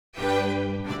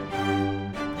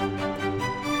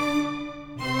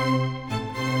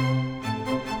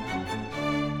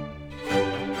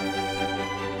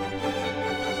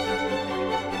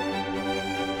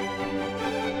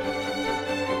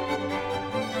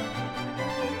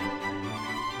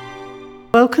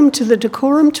Welcome to the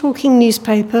Dacorum Talking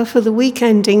Newspaper for the week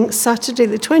ending Saturday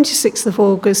the 26th of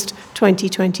August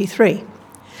 2023.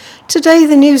 Today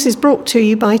the news is brought to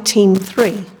you by Team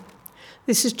 3.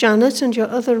 This is Janet and your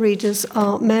other readers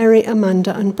are Mary,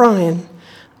 Amanda and Brian.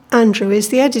 Andrew is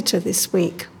the editor this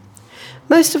week.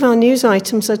 Most of our news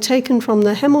items are taken from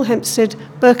the Hemel Hempstead,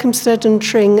 Berkhamsted and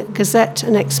Tring Gazette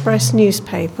and Express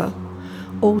newspaper.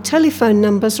 All telephone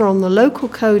numbers are on the local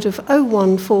code of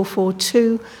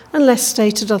 01442 unless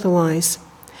stated otherwise.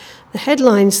 The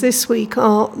headlines this week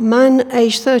are man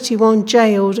aged 31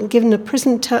 jailed and given a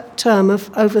prison term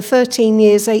of over 13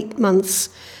 years 8 months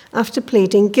after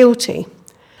pleading guilty.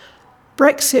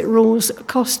 Brexit rules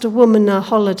cost a woman a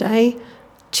holiday.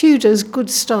 Tudor's good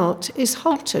start is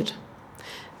halted.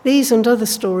 These and other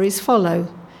stories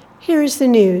follow. Here is the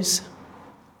news.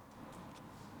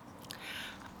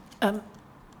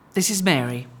 This is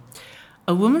Mary.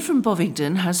 A woman from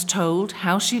Bovingdon has told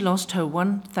how she lost her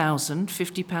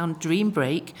 £1,050 dream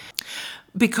break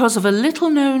because of a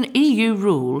little-known EU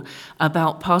rule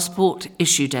about passport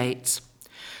issue dates.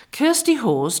 Kirsty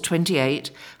Hawes,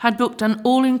 28, had booked an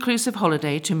all-inclusive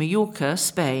holiday to Mallorca,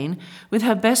 Spain, with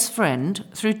her best friend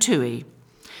through TUI.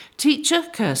 Teacher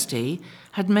Kirsty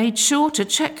had made sure to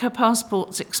check her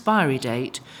passport's expiry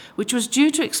date, which was due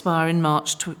to expire in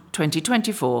March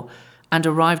 2024, and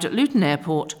arrived at Luton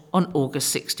Airport on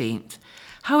August 16th.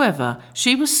 However,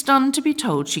 she was stunned to be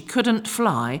told she couldn't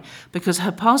fly because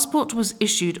her passport was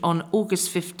issued on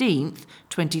August 15th,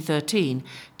 2013,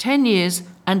 10 years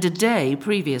and a day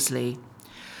previously.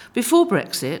 Before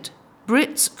Brexit,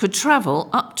 Brits could travel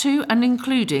up to and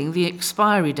including the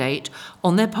expiry date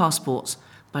on their passports,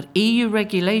 but EU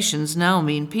regulations now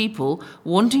mean people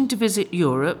wanting to visit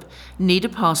Europe need a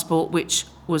passport which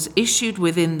was issued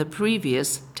within the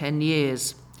previous 10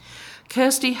 years.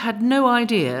 Kirsty had no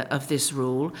idea of this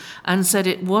rule and said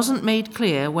it wasn't made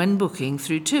clear when booking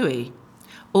through TUI,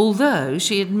 although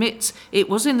she admits it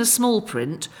was in the small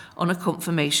print on a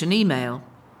confirmation email.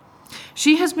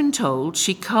 She has been told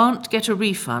she can't get a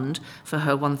refund for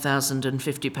her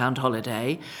 £1,050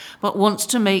 holiday, but wants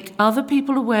to make other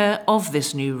people aware of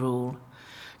this new rule.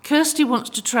 Kirsty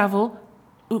wants travel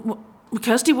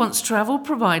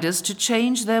providers to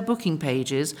change their booking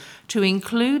pages to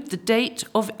include the date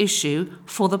of issue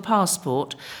for the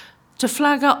passport to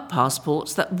flag up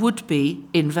passports that would be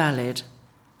invalid.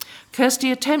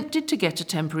 Kirsty attempted to get a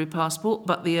temporary passport,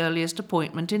 but the earliest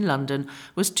appointment in London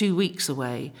was 2 weeks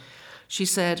away. She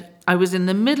said, "I was in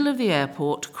the middle of the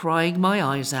airport crying my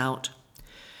eyes out."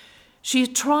 She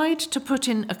tried to put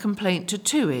in a complaint to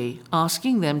TUI,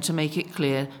 asking them to make it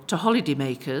clear to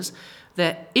holidaymakers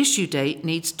their issue date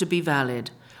needs to be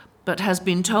valid, but has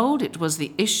been told it was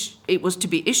to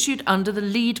be issued under the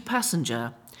lead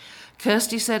passenger.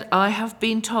 Kirsty said, "I have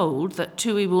been told that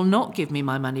TUI will not give me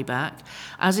my money back,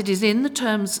 as it is in the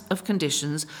terms of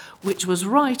conditions, which was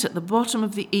right at the bottom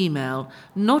of the email,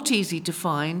 not easy to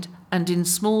find and in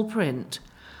small print."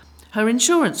 Her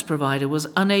insurance provider was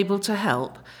unable to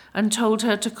help and told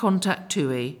her to contact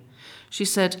TUI. She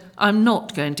said, "I'm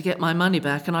not going to get my money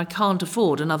back and I can't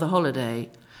afford another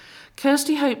holiday."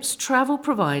 Kirsty hopes travel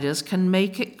providers can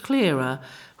make it clearer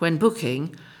when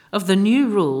booking of the new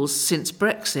rules since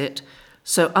Brexit,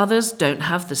 so others don't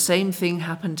have the same thing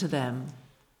happen to them.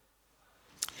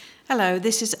 Hello,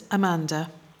 this is Amanda.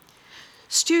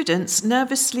 Students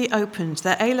nervously opened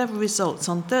their A-level results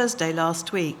on Thursday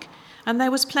last week, and there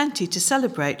was plenty to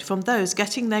celebrate from those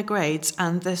getting their grades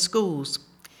and their schools.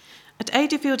 At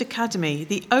Adderfield Academy,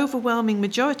 the overwhelming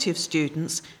majority of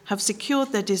students have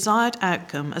secured their desired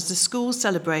outcome as the school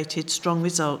celebrated strong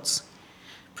results.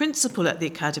 Principal at the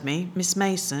Academy, Miss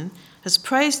Mason, has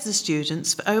praised the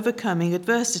students for overcoming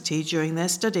adversity during their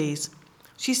studies.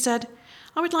 She said,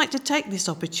 "I would like to take this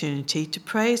opportunity to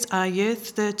praise our Year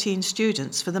 13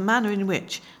 students for the manner in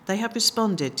which they have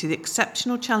responded to the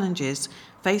exceptional challenges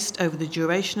faced over the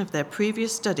duration of their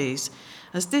previous studies,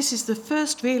 as this is the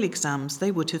first real exams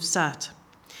they would have sat.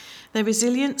 Their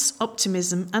resilience,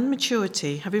 optimism and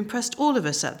maturity have impressed all of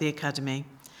us at the Academy.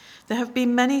 There have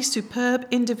been many superb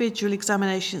individual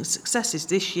examination successes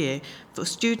this year for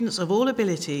students of all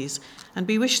abilities, and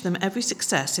we wish them every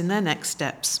success in their next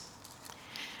steps."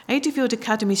 Adderfield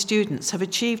Academy students have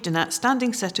achieved an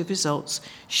outstanding set of results,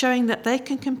 showing that they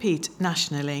can compete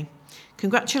nationally.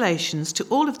 Congratulations to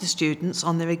all of the students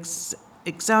on their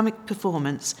examic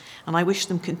performance, and I wish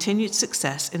them continued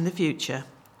success in the future.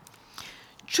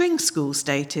 Tring School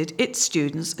stated its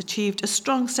students achieved a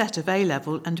strong set of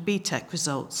A-level and BTEC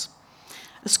results.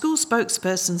 A school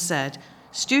spokesperson said,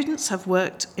 "Students have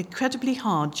worked incredibly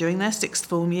hard during their sixth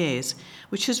form years,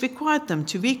 which has required them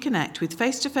to reconnect with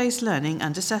face-to-face learning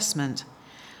and assessment.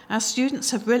 Our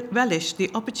students have relished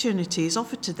the opportunities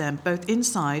offered to them both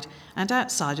inside and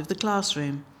outside of the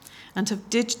classroom, and have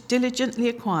diligently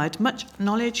acquired much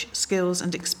knowledge, skills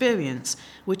and experience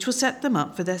which will set them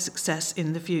up for their success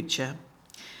in the future.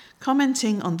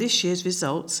 Commenting on this year's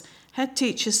results, head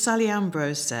teacher Sally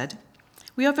Ambrose said,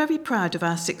 "We are very proud of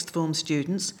our sixth form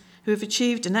students who have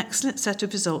achieved an excellent set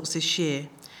of results this year.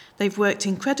 They've worked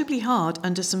incredibly hard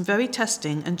under some very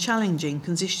testing and challenging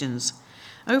conditions.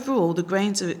 Overall, the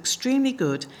grades are extremely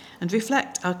good and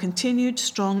reflect our continued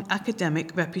strong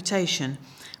academic reputation,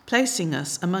 placing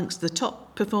us amongst the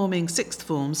top performing sixth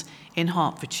forms in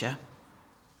Hertfordshire."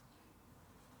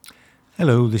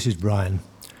 Hello, this is Brian.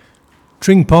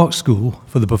 Tring Park School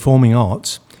for the Performing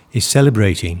Arts is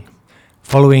celebrating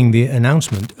following the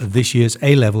announcement of this year's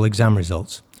A-level exam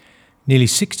results. Nearly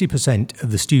 60%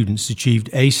 of the students achieved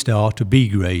A-star to B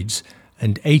grades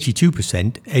and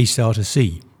 82% A-star to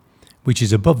C, which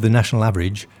is above the national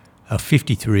average of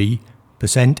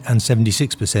 53% and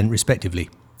 76% respectively.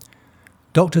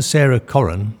 Dr. Sarah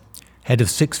Corran, head of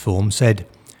sixth form, said,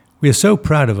 "We are so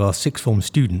proud of our sixth form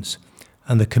students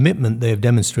and the commitment they have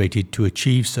demonstrated to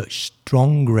achieve such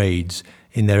strong grades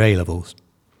in their A-levels.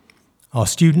 Our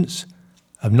students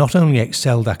have not only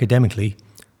excelled academically,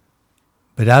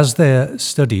 but as their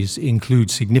studies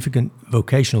include significant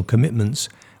vocational commitments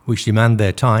which demand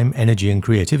their time, energy and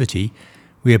creativity,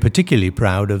 we are particularly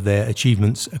proud of their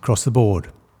achievements across the board."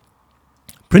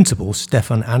 Principal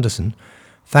Stefan Anderson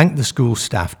thanked the school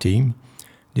staff team,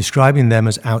 describing them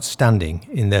as outstanding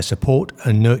in their support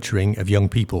and nurturing of young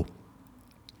people.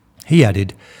 He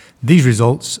added, "These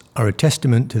results are a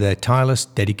testament to their tireless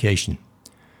dedication."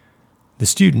 The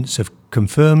students have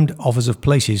confirmed offers of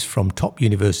places from top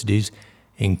universities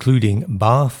including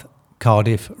Bath,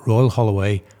 Cardiff, Royal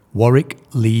Holloway, Warwick,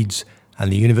 Leeds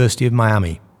and the University of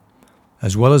Miami,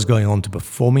 as well as going on to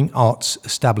performing arts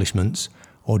establishments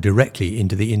or directly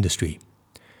into the industry.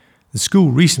 The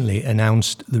school recently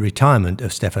announced the retirement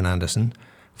of Stefan Anderson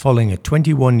following a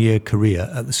 21-year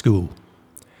career at the school.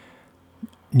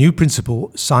 New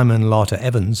principal Simon Larter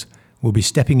Evans will be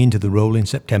stepping into the role in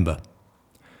September.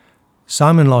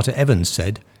 Simon Larter Evans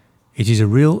said, "It is a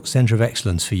real centre of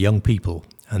excellence for young people,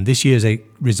 and this year's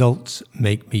results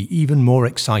make me even more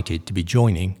excited to be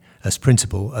joining as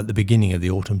principal at the beginning of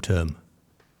the autumn term."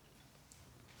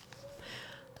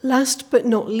 Last but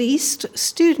not least,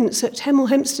 students at Hemel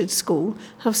Hempstead School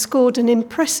have scored an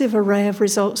impressive array of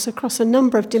results across a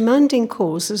number of demanding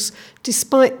courses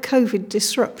despite COVID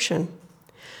disruption.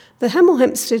 The Hemel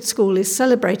Hempstead School is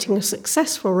celebrating a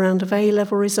successful round of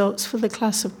A-level results for the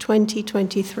class of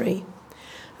 2023.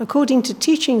 According to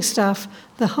teaching staff,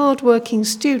 the hard-working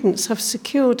students have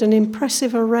secured an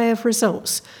impressive array of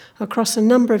results across a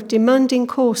number of demanding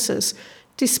courses,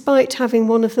 despite having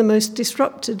one of the most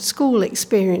disrupted school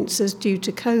experiences due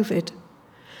to COVID.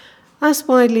 As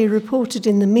widely reported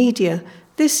in the media,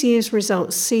 this year's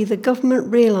results see the government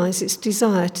realise its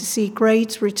desire to see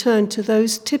grades return to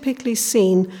those typically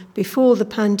seen before the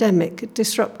pandemic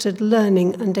disrupted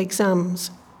learning and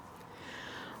exams.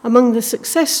 Among the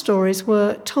success stories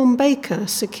were Tom Baker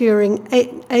securing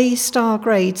A-star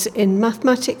grades in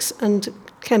mathematics and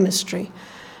chemistry.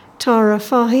 Tara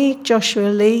Fahy, Joshua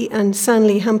Lee and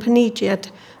Sanli Hampanijad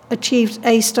achieved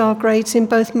A-star grades in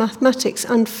both mathematics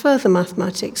and further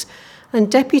mathematics, and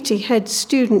Deputy Head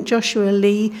Student Joshua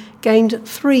Lee gained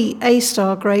 3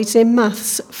 A-star grades in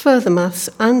maths, further maths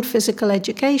and physical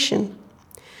education.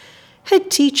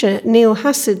 Head teacher Neil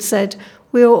Hassad said,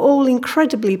 "We are all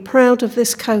incredibly proud of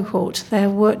this cohort. They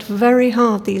have worked very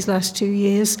hard these last 2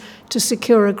 years to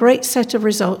secure a great set of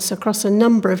results across a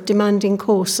number of demanding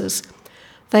courses.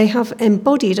 They have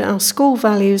embodied our school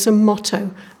values and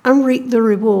motto and reaped the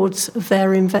rewards of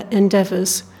their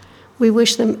endeavours. We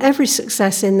wish them every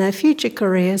success in their future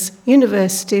careers,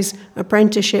 universities,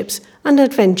 apprenticeships and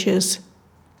adventures."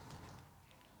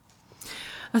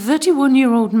 A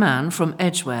 31-year-old man from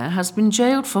Edgware has been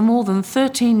jailed for more than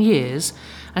 13 years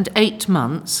and 8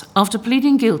 months after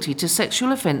pleading guilty to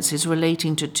sexual offences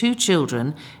relating to 2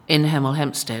 children in Hemel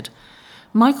Hempstead.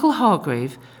 Michael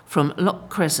Hargrave from Lock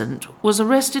Crescent was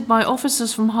arrested by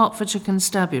officers from Hertfordshire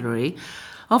Constabulary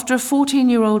after a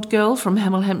 14-year-old girl from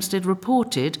Hemel Hempstead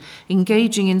reported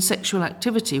engaging in sexual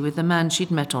activity with the man she'd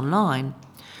met online.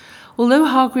 Although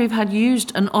Hargrave had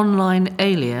used an online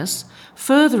alias,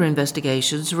 further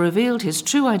investigations revealed his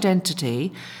true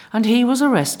identity and he was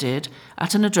arrested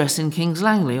at an address in Kings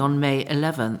Langley on May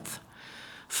 11th.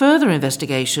 Further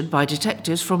investigation by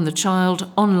detectives from the Child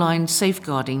Online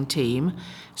Safeguarding Team,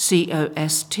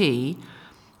 COST,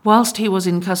 whilst he was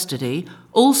in custody,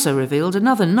 also revealed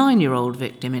another 9-year-old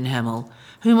victim in Hemel,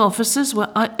 whom officers were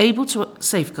able to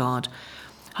safeguard.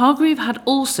 Hargreave had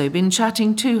also been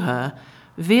chatting to her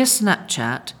via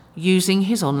Snapchat using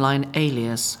his online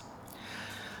alias.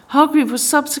 Hargreave was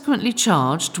subsequently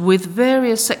charged with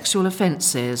various sexual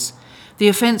offences. The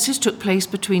offences took place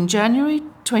between January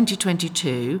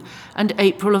 2022 and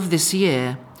April of this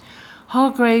year.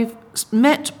 Hargreave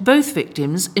met both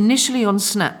victims initially on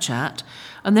Snapchat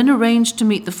and then arranged to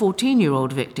meet the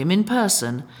 14-year-old victim in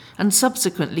person and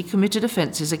subsequently committed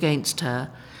offences against her.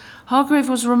 Hargreave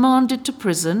was remanded to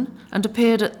prison and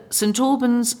appeared at St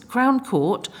Albans Crown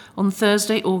Court on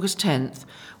Thursday, August 10th,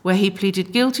 where he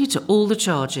pleaded guilty to all the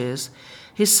charges.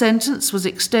 His sentence was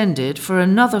extended for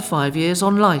another 5 years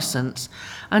on licence,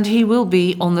 and he will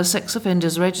be on the sex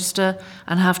offenders register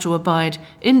and have to abide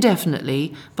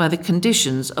indefinitely by the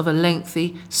conditions of a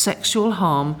lengthy sexual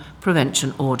harm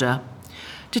prevention order.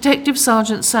 Detective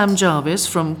Sergeant Sam Jarvis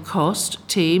from COST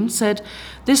team said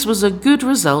this was a good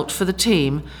result for the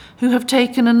team, who have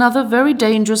taken another very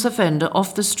dangerous offender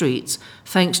off the streets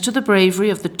thanks to the bravery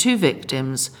of the two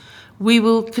victims. We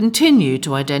will continue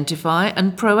to identify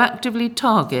and proactively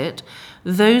target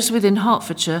those within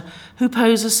Hertfordshire who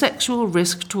pose a sexual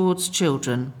risk towards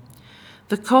children.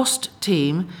 The COST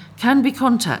team can be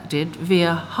contacted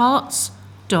via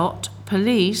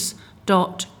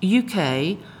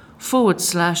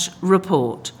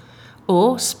hearts.police.uk/report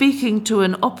or speaking to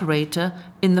an operator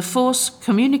in the Force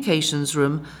Communications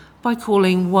Room by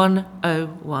calling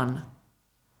 101.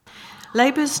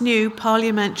 Labour's new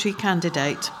parliamentary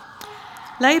candidate.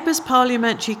 Labour's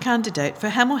parliamentary candidate for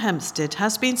Hemel Hempstead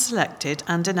has been selected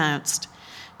and announced.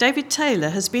 David Taylor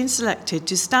has been selected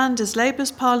to stand as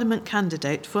Labour's Parliament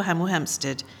candidate for Hemel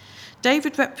Hempstead.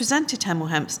 David represented Hemel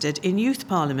Hempstead in Youth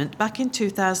Parliament back in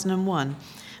 2001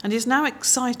 and is now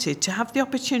excited to have the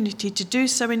opportunity to do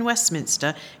so in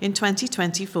Westminster in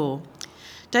 2024.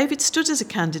 David stood as a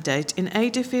candidate in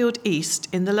Adderfield East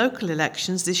in the local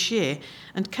elections this year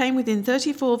and came within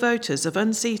 34 voters of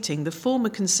unseating the former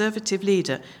Conservative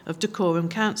leader of Dacorum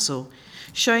Council,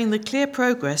 showing the clear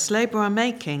progress Labour are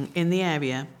making in the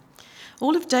area.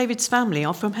 All of David's family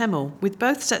are from Hemel, with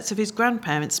both sets of his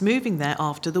grandparents moving there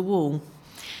after the war.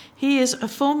 He is a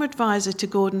former advisor to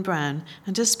Gordon Brown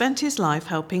and has spent his life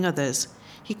helping others.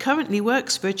 He currently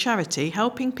works for a charity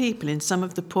helping people in some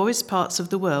of the poorest parts of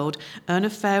the world earn a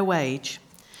fair wage.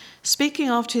 Speaking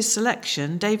after his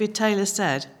selection, David Taylor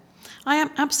said, "I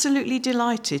am absolutely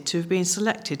delighted to have been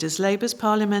selected as Labour's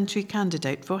parliamentary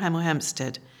candidate for Hemel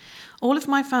Hempstead. All of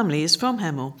my family is from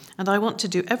Hemel, and I want to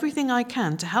do everything I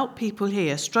can to help people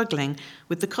here struggling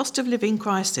with the cost of living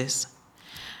crisis.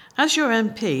 As your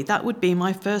MP, that would be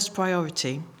my first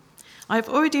priority. I have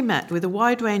already met with a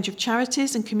wide range of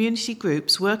charities and community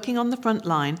groups working on the front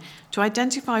line to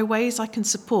identify ways I can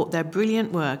support their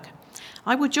brilliant work.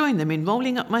 I will join them in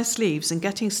rolling up my sleeves and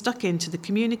getting stuck into the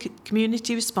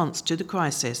community response to the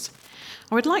crisis.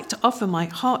 I would like to offer my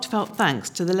heartfelt thanks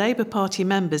to the Labour Party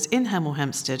members in Hemel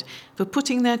Hempstead for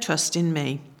putting their trust in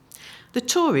me. The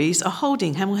Tories are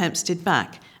holding Hemel Hempstead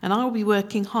back, and I will be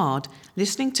working hard,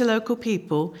 listening to local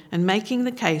people and making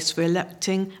the case for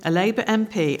electing a Labour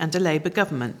MP and a Labour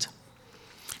government.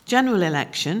 General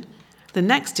election. The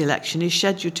next election is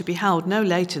scheduled to be held no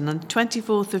later than the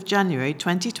 24th of January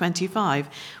 2025,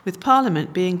 with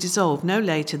Parliament being dissolved no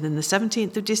later than the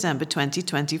 17th of December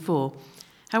 2024.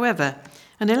 However,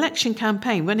 an election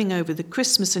campaign running over the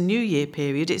Christmas and New Year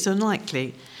period is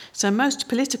unlikely, so most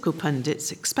political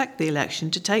pundits expect the election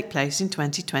to take place in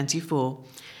 2024.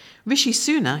 Rishi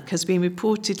Sunak has been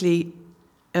reportedly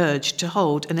urged to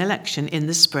hold an election in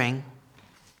the spring.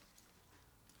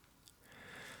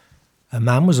 A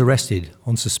man was arrested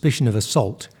on suspicion of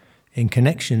assault in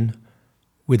connection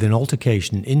with an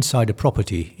altercation inside a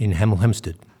property in Hemel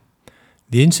Hempstead.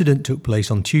 The incident took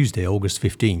place on Tuesday, August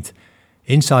 15th,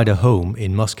 inside a home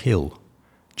in Musk Hill,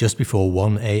 just before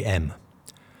 1 a.m.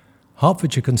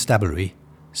 Hertfordshire Constabulary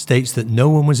states that no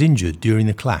one was injured during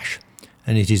the clash,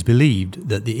 and it is believed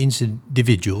that the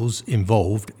individuals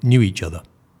involved knew each other.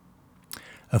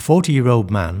 A 40-year-old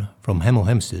man from Hemel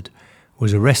Hempstead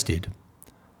was arrested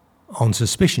on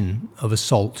suspicion of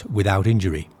assault without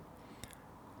injury.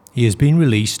 He has been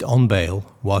released on bail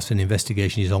whilst an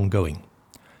investigation is ongoing.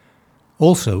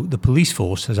 Also, the police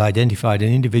force has identified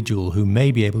an individual who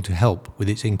may be able to help with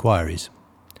its inquiries.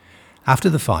 After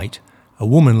the fight, a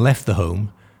woman left the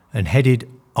home and headed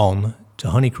on to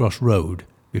Honeycross Road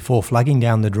before flagging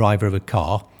down the driver of a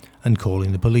car and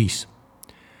calling the police.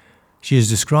 She has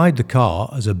described the car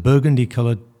as a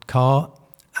burgundy-coloured car,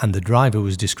 and the driver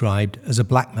was described as a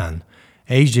black man,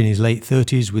 aged in his late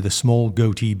 30s with a small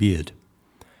goatee beard.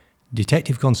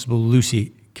 Detective Constable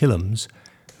Lucy Killams,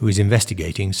 who is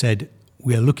investigating, said,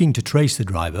 we are looking to trace the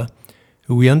driver,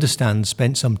 who we understand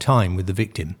spent some time with the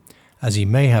victim, as he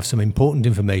may have some important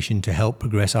information to help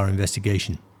progress our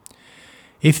investigation.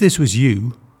 If this was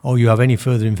you, or you have any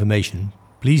further information,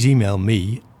 please email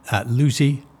me at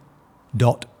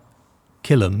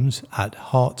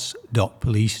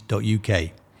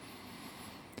lucy.killams@hearts.police.uk.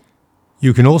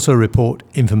 You can also report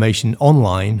information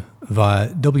online via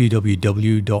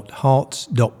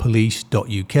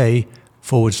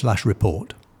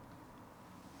www.hearts.police.uk/report.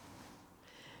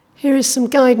 Here is some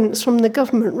guidance from the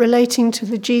government relating to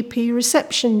the GP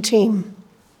reception team.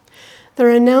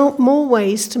 There are now more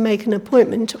ways to make an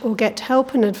appointment or get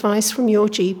help and advice from your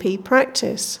GP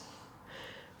practice.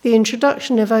 The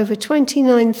introduction of over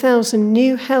 29,000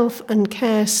 new health and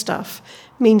care staff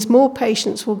means more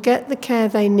patients will get the care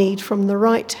they need from the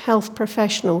right health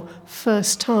professional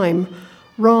first time,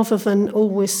 rather than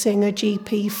always seeing a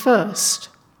GP first.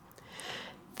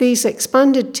 These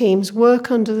expanded teams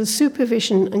work under the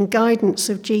supervision and guidance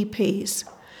of GPs.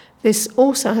 This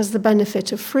also has the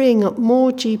benefit of freeing up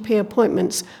more GP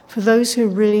appointments for those who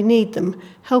really need them,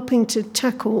 helping to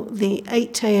tackle the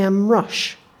 8 a.m.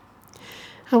 rush.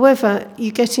 However,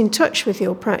 you get in touch with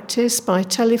your practice by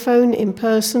telephone, in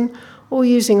person, or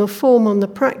using a form on the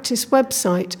practice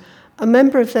website. A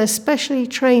member of their specially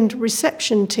trained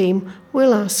reception team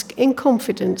will ask, in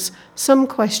confidence, some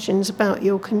questions about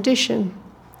your condition.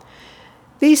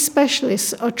 These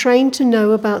specialists are trained to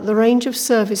know about the range of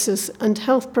services and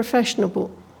health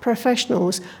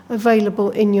professionals available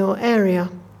in your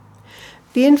area.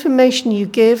 The information you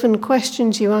give and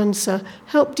questions you answer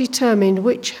help determine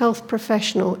which health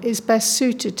professional is best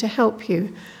suited to help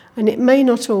you, and it may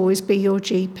not always be your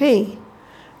GP.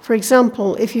 For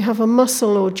example, if you have a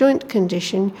muscle or joint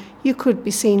condition, you could be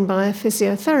seen by a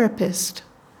physiotherapist.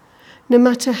 No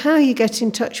matter how you get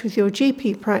in touch with your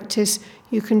GP practice,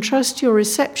 you can trust your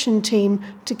reception team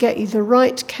to get you the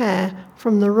right care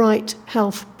from the right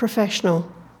health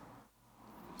professional.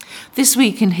 This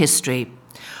week in history,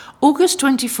 August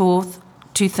 24th,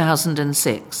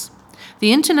 2006.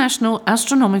 The International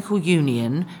Astronomical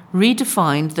Union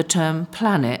redefined the term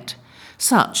planet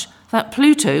such that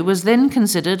Pluto was then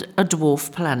considered a dwarf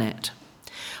planet.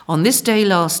 On this day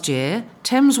last year,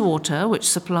 Thames Water, which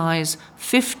supplies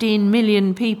 15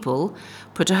 million people,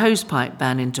 put a hosepipe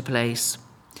ban into place.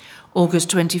 August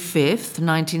 25th,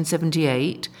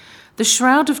 1978, the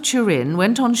Shroud of Turin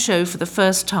went on show for the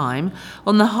first time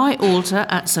on the high altar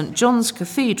at St. John's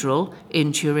Cathedral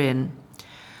in Turin.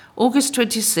 August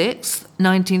 26th,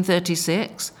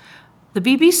 1936, the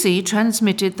BBC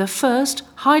transmitted the first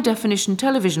high-definition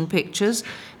television pictures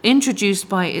introduced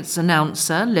by its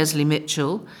announcer, Leslie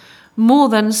Mitchell. More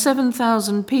than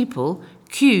 7,000 people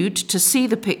queued to see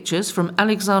the pictures from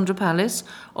Alexandra Palace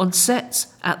on sets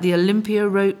at the Olympia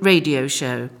radio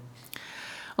show.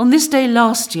 On this day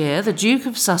last year, the Duke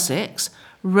of Sussex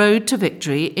rode to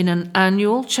victory in an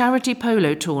annual charity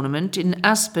polo tournament in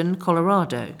Aspen,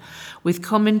 Colorado, with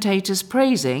commentators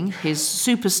praising his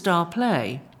superstar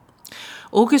play.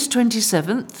 August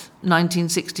 27th,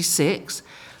 1966,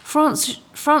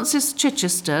 Francis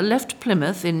Chichester left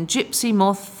Plymouth in Gypsy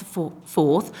Moth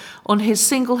 4th on his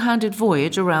single-handed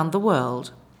voyage around the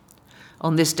world.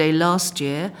 On this day last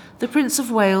year, the Prince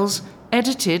of Wales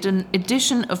edited an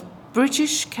edition of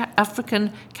British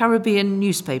African Caribbean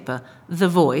newspaper, The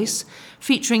Voice,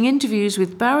 featuring interviews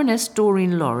with Baroness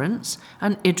Doreen Lawrence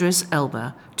and Idris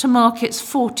Elba to mark its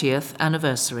 40th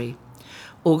anniversary.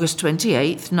 August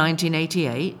 28th,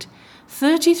 1988,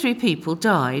 33 people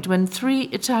died when 3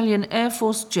 Italian Air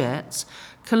Force jets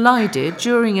collided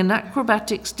during an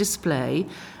acrobatics display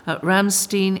at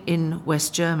Ramstein in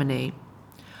West Germany.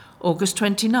 August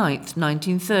 29th,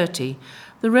 1930,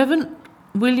 the Reverend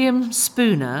William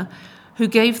Spooner, who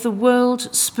gave the world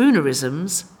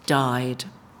Spoonerisms, died.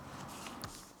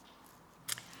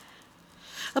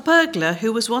 A burglar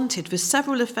who was wanted for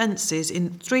several offences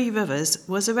in Three Rivers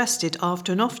was arrested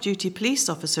after an off-duty police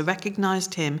officer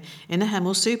recognised him in a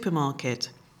Hemel supermarket.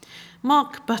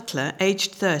 Mark Butler,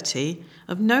 aged 30,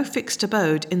 of no fixed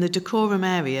abode in the Dacorum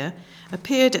area,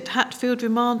 appeared at Hatfield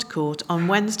Remand Court on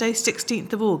Wednesday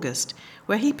 16th of August,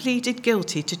 where he pleaded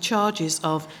guilty to charges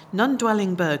of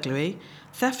non-dwelling burglary,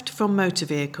 theft from motor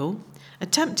vehicle,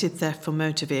 attempted theft from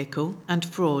motor vehicle, and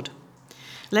fraud.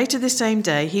 Later the same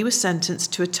day, he was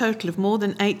sentenced to a total of more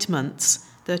than 8 months,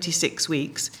 36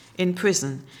 weeks, in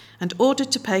prison and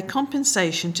ordered to pay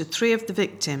compensation to 3 of the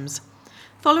victims.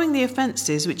 Following the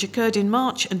offences, which occurred in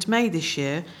March and May this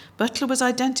year, Butler was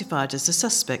identified as a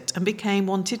suspect and became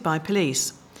wanted by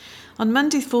police. On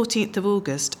Monday 14th of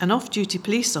August, an off-duty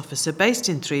police officer based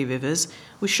in Three Rivers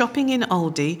was shopping in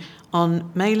Aldi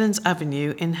on Maylands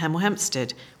Avenue in Hemel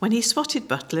Hempstead when he spotted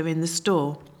Butler in the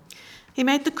store. He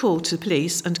made the call to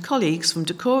police, and colleagues from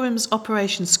Dacorum's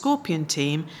Operation Scorpion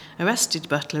team arrested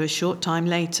Butler a short time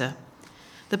later.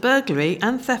 The burglary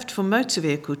and theft from motor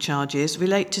vehicle charges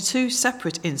relate to two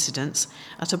separate incidents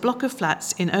at a block of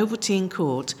flats in Ovaltine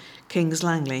Court, Kings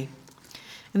Langley.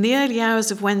 In the early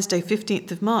hours of Wednesday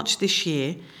 15th of March this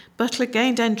year, Butler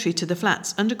gained entry to the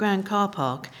flat's underground car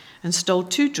park and stole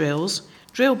 2 drills,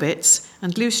 drill bits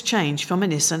and loose change from a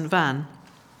Nissan van.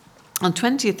 On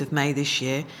 20th of May this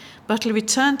year, Butler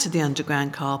returned to the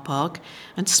underground car park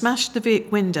and smashed the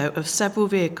window of several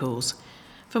vehicles.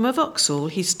 From a Vauxhall,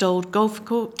 he stole golf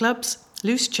clubs,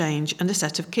 loose change and a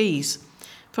set of keys.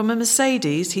 From a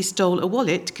Mercedes, he stole a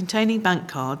wallet containing bank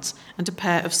cards and a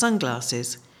pair of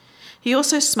sunglasses. He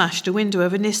also smashed a window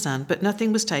of a Nissan, but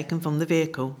nothing was taken from the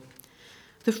vehicle.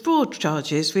 The fraud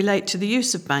charges relate to the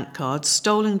use of bank cards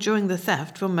stolen during the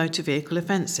theft from motor vehicle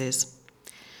offences.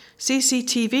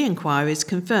 CCTV inquiries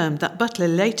confirmed that Butler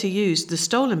later used the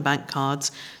stolen bank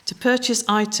cards to purchase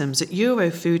items at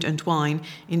Eurofood and Wine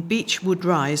in Beechwood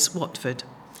Rise, Watford.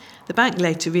 The bank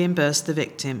later reimbursed the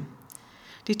victim.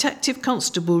 Detective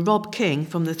Constable Rob King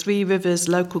from the Three Rivers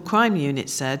Local Crime Unit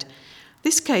said,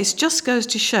 "This case just goes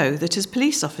to show that as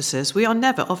police officers we are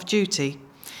never off duty.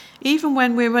 Even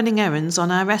when we're running errands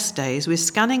on our rest days, we're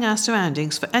scanning our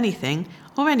surroundings for anything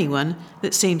or anyone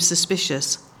that seems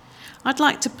suspicious. I'd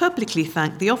like to publicly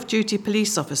thank the off-duty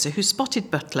police officer who spotted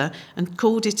Butler and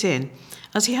called it in,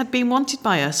 as he had been wanted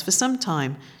by us for some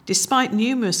time, despite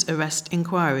numerous arrest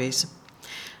inquiries.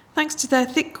 Thanks to their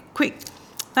quick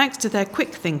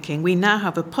thinking, we now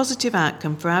have a positive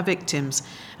outcome for our victims,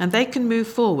 and they can move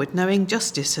forward knowing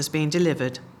justice has been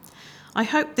delivered. I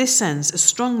hope this sends a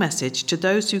strong message to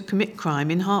those who commit crime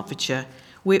in Hertfordshire.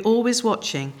 We're always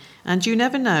watching, and you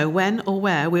never know when or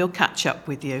where we'll catch up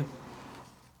with you."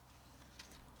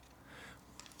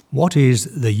 What is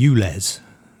the ULEZ?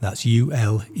 That's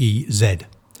ULEZ.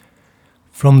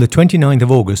 From the 29th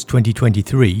of August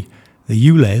 2023, the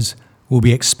ULEZ will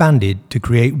be expanded to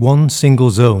create one single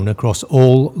zone across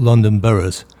all London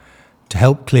boroughs to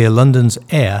help clear London's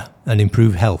air and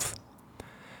improve health.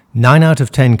 9 out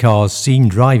of 10 cars seen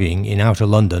driving in outer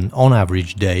London on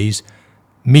average days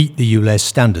meet the ULEZ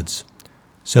standards,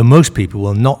 so most people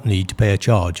will not need to pay a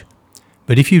charge.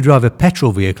 But if you drive a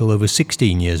petrol vehicle over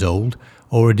 16 years old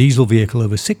or a diesel vehicle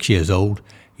over 6 years old,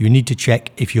 you need to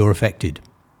check if you're affected.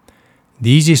 The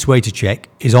easiest way to check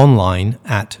is online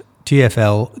at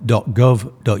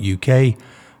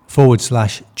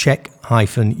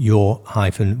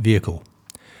tfl.gov.uk/check-your-vehicle.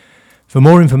 For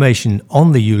more information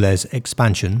on the ULEZ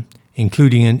expansion,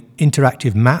 including an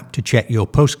interactive map to check your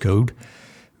postcode,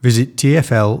 visit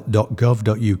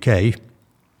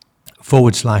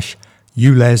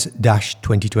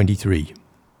tfl.gov.uk/ULEZ-2023.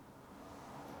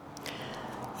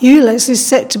 ULEZ is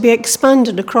set to be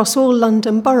expanded across all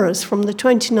London boroughs from the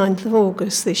 29th of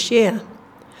August this year.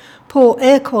 Poor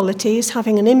air quality is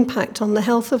having an impact on the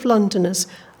health of Londoners,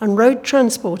 and road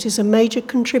transport is a major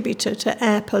contributor to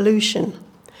air pollution.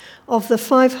 Of the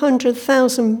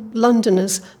 500,000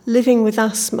 Londoners living with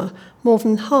asthma, more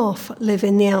than half live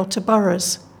in the outer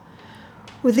boroughs.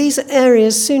 With these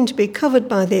areas soon to be covered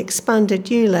by the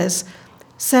expanded ULEZ,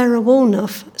 Sarah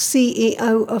Walnuff,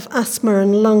 CEO of Asthma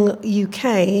and Lung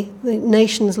UK, the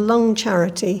nation's lung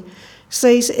charity,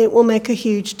 says it will make a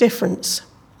huge difference.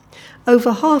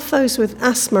 Over half those with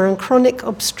asthma and chronic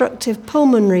obstructive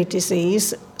pulmonary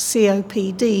disease,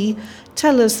 COPD,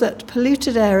 tell us that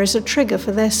polluted air is a trigger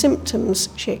for their symptoms,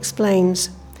 she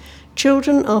explains.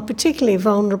 Children are particularly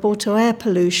vulnerable to air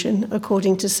pollution,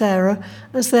 according to Sarah,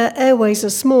 as their airways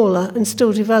are smaller and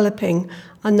still developing,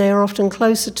 and they are often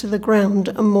closer to the ground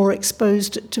and more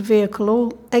exposed to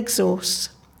vehicle exhausts.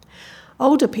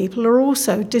 Older people are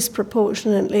also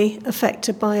disproportionately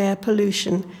affected by air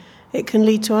pollution. It can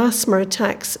lead to asthma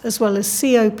attacks as well as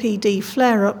COPD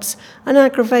flare-ups and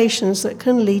aggravations that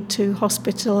can lead to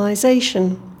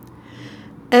hospitalisation.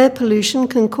 Air pollution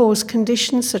can cause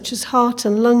conditions such as heart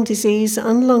and lung disease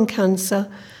and lung cancer,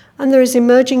 and there is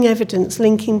emerging evidence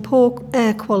linking poor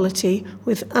air quality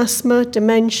with asthma,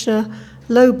 dementia,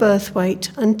 low birth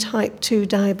weight and type 2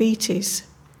 diabetes.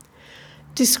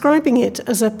 Describing it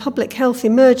as a public health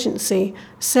emergency,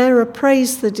 Sarah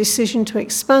praised the decision to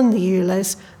expand the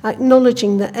ULEZ,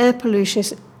 acknowledging that air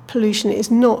pollution is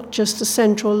not just a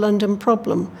central London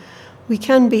problem. We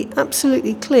can be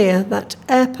absolutely clear that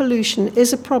air pollution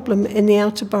is a problem in the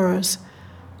outer boroughs.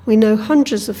 We know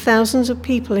hundreds of thousands of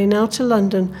people in outer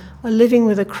London are living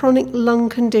with a chronic lung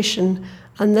condition,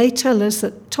 and they tell us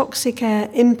that toxic air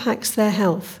impacts their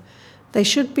health. They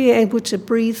should be able to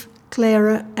breathe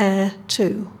clearer air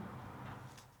too.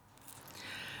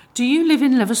 Do you live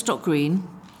in Leverstock Green?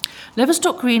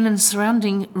 Leverstock Green and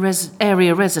surrounding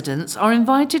area residents are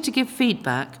invited to give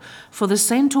feedback for the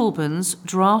St Albans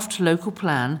Draft Local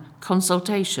Plan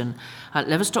consultation at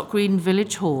Leverstock Green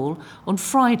Village Hall on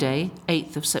Friday,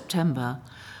 8th of September.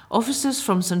 Officers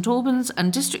from St Albans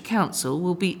and District Council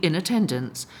will be in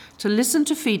attendance to listen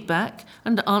to feedback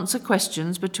and answer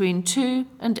questions between 2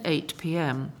 and 8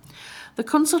 p.m. The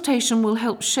consultation will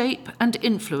help shape and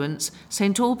influence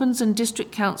St Albans and District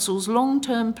Council's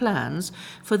long-term plans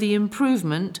for the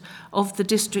improvement of the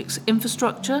district's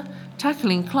infrastructure,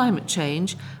 tackling climate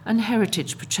change and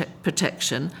heritage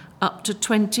protection up to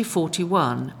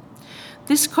 2041.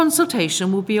 This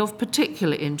consultation will be of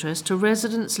particular interest to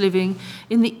residents living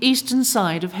in the eastern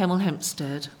side of Hemel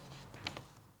Hempstead.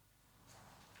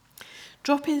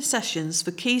 Drop-in sessions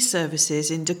for key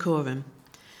services in Dacorum.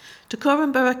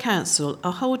 Dacorum Borough Council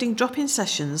are holding drop-in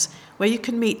sessions where you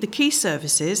can meet the key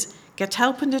services, get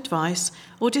help and advice,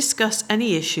 or discuss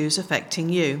any issues affecting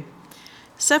you.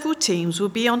 Several teams will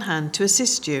be on hand to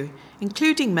assist you,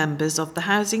 including members of the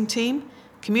housing team,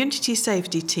 community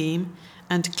safety team,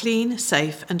 and Clean,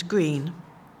 Safe and Green.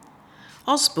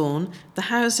 Osborne, the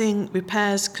housing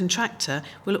repairs contractor,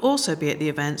 will also be at the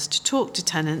events to talk to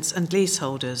tenants and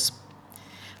leaseholders.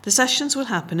 The sessions will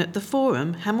happen at the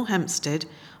Forum, Hemel Hempstead,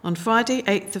 on Friday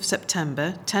 8th of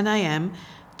September, 10 a.m.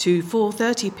 to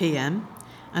 4:30 p.m,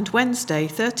 and Wednesday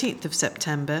 13th of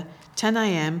September, 10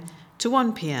 a.m. to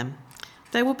 1 p.m.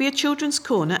 There will be a children's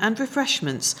corner and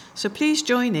refreshments, so please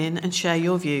join in and share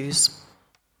your views.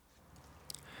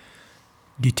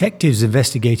 Detectives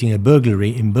investigating a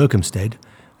burglary in Berkhamsted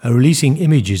are releasing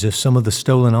images of some of the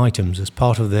stolen items as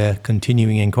part of their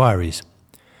continuing inquiries.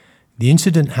 The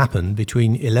incident happened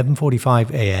between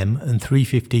 11:45 a.m. and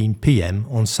 3:15 p.m.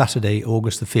 on Saturday,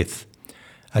 August the 5th,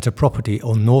 at a property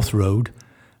on North Road,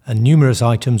 and numerous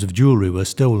items of jewellery were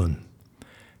stolen.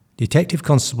 Detective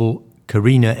Constable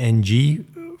Karina N.G.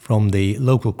 from the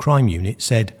local crime unit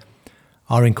said,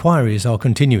 "Our inquiries are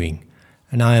continuing,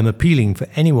 and I am appealing for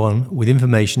anyone with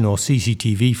information or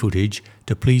CCTV footage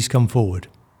to please come forward.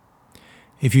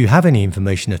 If you have any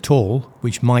information at all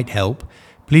which might help,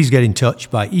 please get in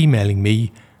touch by emailing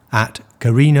me at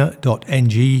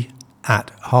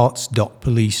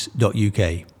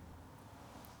karina.ng@hearts.police.uk.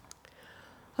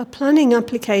 A planning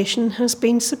application has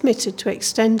been submitted to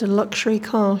extend a luxury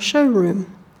car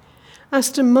showroom.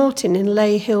 Aston Martin in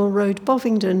Ley Hill Road,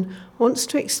 Bovingdon, wants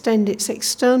to extend its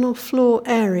external floor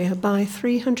area by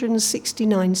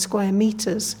 369 square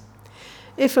metres.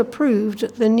 If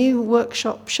approved, the new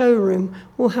workshop showroom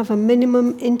will have a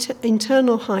minimum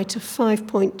internal height of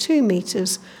 5.2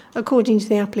 metres, according to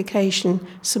the application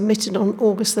submitted on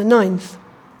August the 9th.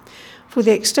 For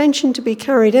the extension to be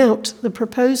carried out, the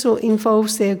proposal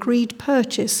involves the agreed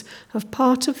purchase of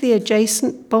part of the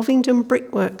adjacent Bovingdon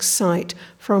Brickworks site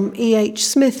from E.H.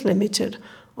 Smith Limited,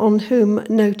 on whom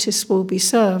notice will be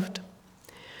served.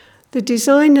 The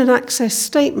design and access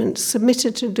statement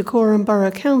submitted to Dacorum Borough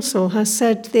Council has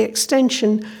said the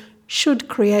extension should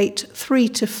create 3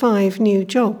 to 5 new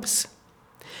jobs.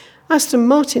 Aston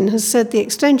Martin has said the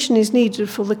extension is needed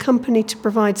for the company to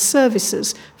provide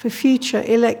services for future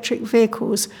electric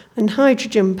vehicles and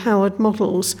hydrogen-powered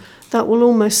models that will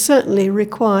almost certainly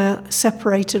require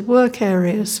separated work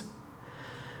areas.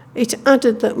 It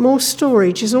added that more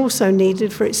storage is also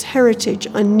needed for its heritage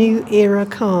and new era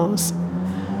cars.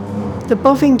 The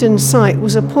Bovingdon site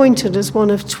was appointed as one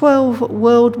of 12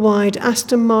 worldwide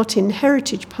Aston Martin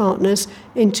heritage partners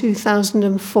in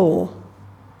 2004.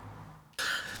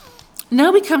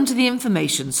 Now we come to the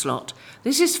information slot.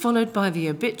 This is followed by the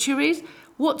obituaries,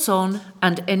 what's on,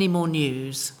 and any more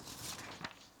news.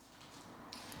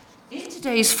 In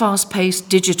today's fast-paced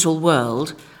digital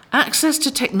world, access to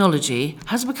technology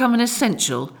has become an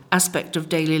essential aspect of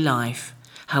daily life.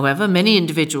 However, many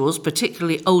individuals,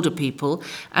 particularly older people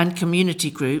and community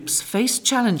groups, face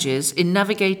challenges in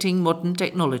navigating modern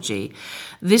technology.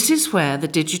 This is where the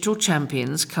digital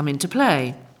champions come into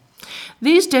play.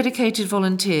 These dedicated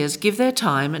volunteers give their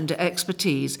time and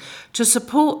expertise to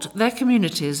support their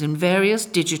communities in various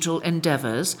digital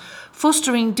endeavours,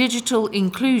 fostering digital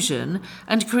inclusion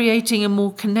and creating a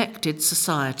more connected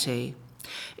society.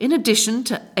 In addition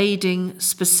to aiding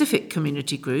specific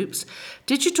community groups,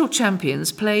 digital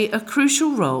champions play a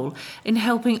crucial role in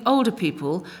helping older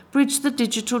people bridge the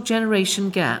digital generation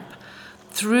gap.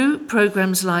 Through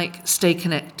programs like Stay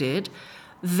Connected,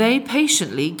 they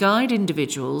patiently guide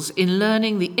individuals in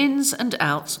learning the ins and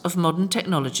outs of modern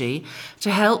technology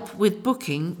to help with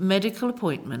booking medical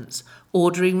appointments,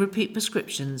 ordering repeat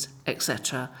prescriptions,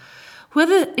 etc.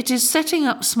 Whether it is setting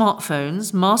up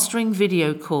smartphones, mastering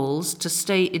video calls to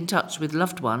stay in touch with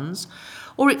loved ones,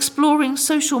 or exploring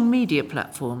social media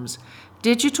platforms,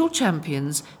 digital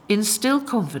champions instill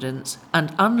confidence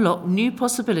and unlock new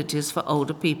possibilities for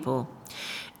older people.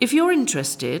 If you're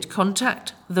interested,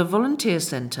 contact the Volunteer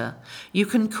Centre. You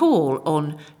can call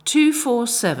on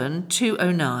 247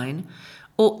 209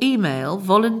 or email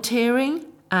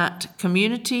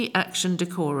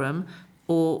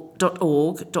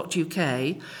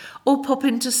volunteering@communityactiondacorum.org.uk or pop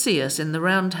in to see us in the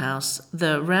Roundhouse,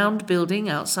 the round building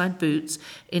outside Boots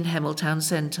in Hemel Town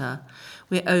Centre.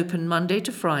 We're open Monday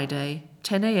to Friday,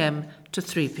 10 a.m. to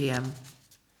 3 p.m.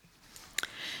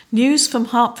 News from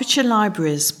Hertfordshire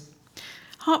Libraries.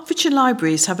 Hertfordshire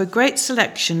Libraries have a great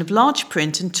selection of large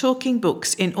print and talking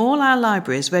books in all our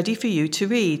libraries ready for you to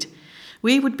read.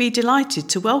 We would be delighted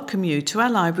to welcome you to our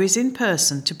libraries in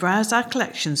person to browse our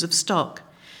collections of stock.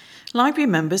 Library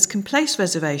members can place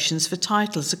reservations for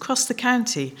titles across the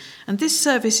county, and this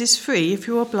service is free if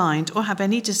you are blind or have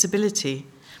any disability.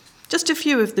 Just a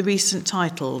few of the recent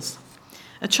titles.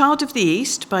 A Child of the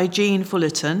East by Jean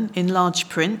Fullerton in large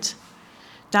print.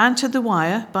 Down to the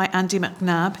Wire by Andy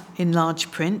McNabb in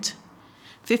large print.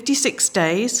 56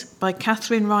 Days by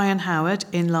Catherine Ryan Howard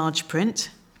in large print.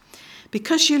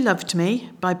 Because You Loved Me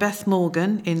by Beth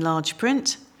Morgan in large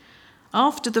print.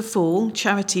 After the Fall,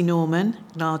 Charity Norman,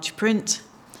 large print.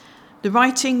 The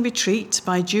Writing Retreat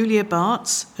by Julia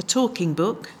Bartz, a talking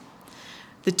book.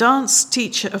 The Dance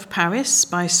Teacher of Paris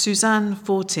by Suzanne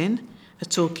Fortin, a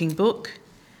talking book.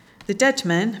 The Dead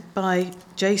Men by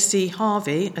J.C.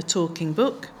 Harvey, a talking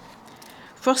book.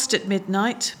 Frost at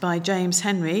Midnight by James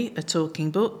Henry, a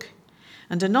talking book.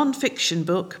 And a non-fiction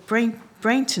book,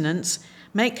 Braintenance,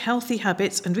 Make Healthy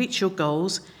Habits and Reach Your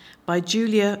Goals by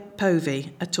Julia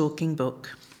Povey, a talking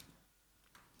book.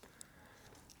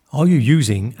 Are you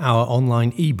using our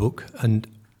online e-book and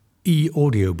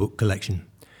e-audiobook collection?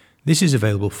 This is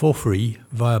available for free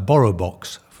via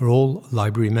BorrowBox for all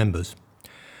library members.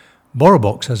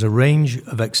 BorrowBox has a range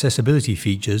of accessibility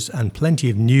features and plenty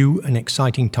of new and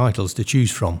exciting titles to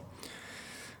choose from.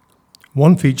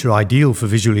 One feature ideal for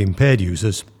visually impaired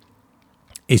users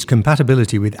is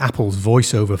compatibility with Apple's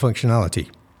VoiceOver functionality.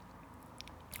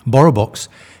 BorrowBox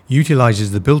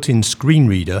utilizes the built-in screen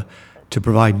reader to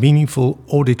provide meaningful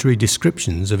auditory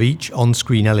descriptions of each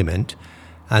on-screen element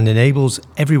and enables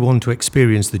everyone to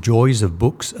experience the joys of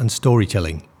books and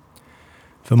storytelling.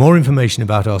 For more information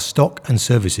about our stock and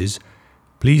services,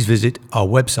 please visit our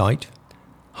website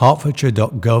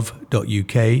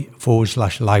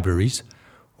hertfordshire.gov.uk/libraries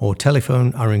or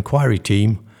telephone our inquiry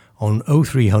team on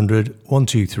 0300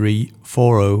 123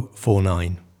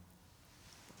 4049.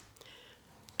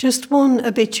 Just one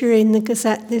obituary in the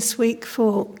Gazette this week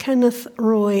for Kenneth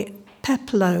Roy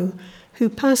Peplow, who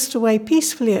passed away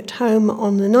peacefully at home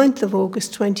on the 9th of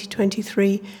August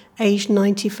 2023, aged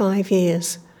 95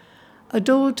 years.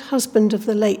 Adored husband of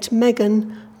the late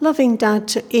Megan, loving dad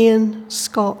to Ian,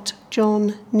 Scott,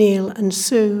 John, Neil and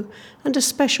Sue, and a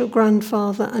special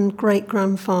grandfather and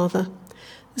great-grandfather.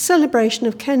 The celebration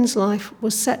of Ken's life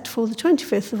was set for the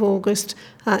 25th of August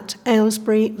at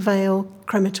Aylesbury Vale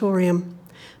Crematorium.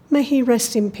 May he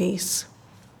rest in peace.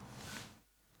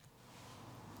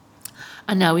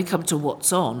 And now we come to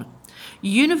what's on.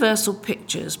 Universal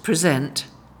Pictures present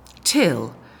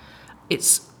Till.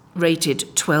 It's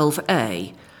rated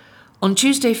 12A on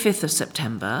Tuesday 5th of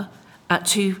September at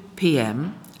 2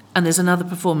 p.m. and there's another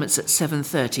performance at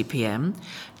 7:30 p.m.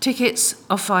 Tickets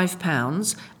are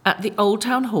 £5 at the Old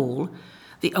Town Hall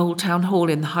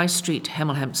in the High Street,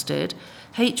 Hemel Hempstead,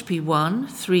 HP1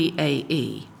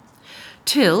 3AE.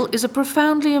 Till is a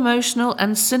profoundly emotional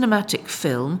and cinematic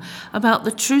film about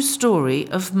the true story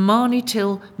of Marnie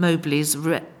Till Mobley's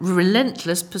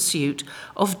relentless pursuit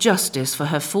of justice for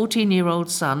her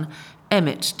 14-year-old son,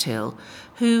 Emmett Till,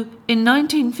 who in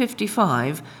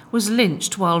 1955 was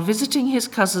lynched while visiting his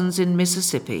cousins in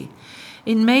Mississippi.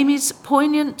 In Mamie's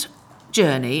poignant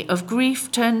journey of grief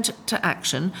turned to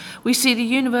action, we see the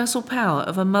universal power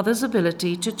of a mother's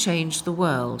ability to change the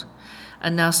world.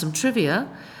 And now some trivia.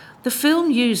 The film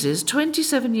uses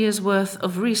 27 years' worth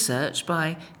of research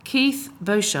by Keith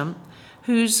Beauchamp,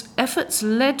 whose efforts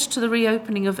led to the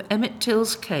reopening of Emmett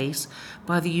Till's case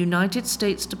by the United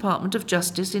States Department of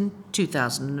Justice in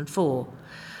 2004.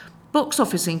 Box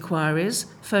office inquiries,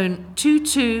 phone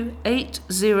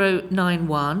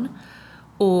 228091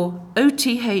 or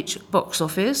OTH box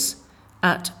office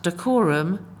at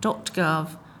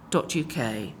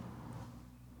dacorum.gov.uk.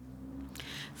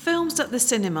 Films at the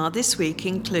cinema this week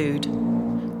include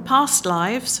Past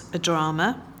Lives, a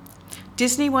drama,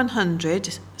 Disney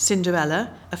 100, Cinderella,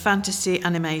 a fantasy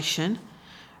animation,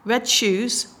 Red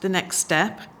Shoes, The Next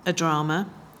Step, a drama.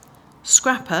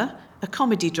 Scrapper, a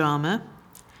comedy drama.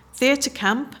 Theatre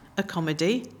Camp, a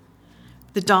comedy.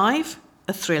 The Dive,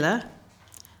 a thriller.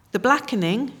 The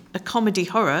Blackening, a comedy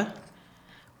horror.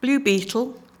 Blue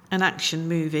Beetle, an action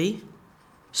movie.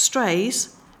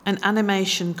 Strays, an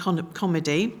animation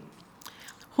comedy.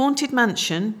 Haunted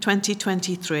Mansion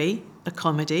 2023, a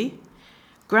comedy.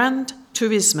 Gran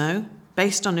Turismo,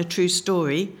 based on a true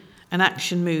story, an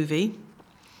action movie.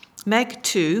 Meg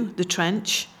 2, The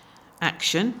Trench,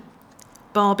 action.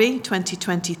 Barbie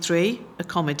 2023, a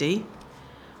comedy.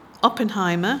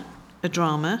 Oppenheimer, a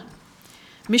drama.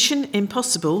 Mission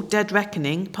Impossible Dead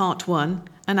Reckoning Part 1,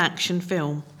 an action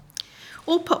film.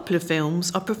 All popular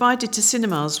films are provided to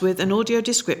cinemas with an audio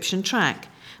description track.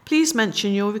 Please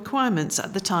mention your requirements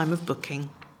at the time of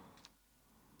booking.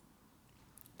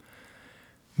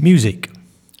 Music.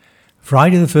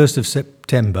 Friday the 1st of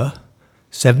September,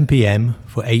 7 p.m.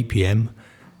 for 8 p.m,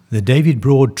 the David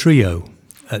Broad Trio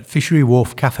at Fishery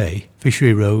Wharf Cafe,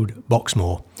 Fishery Road,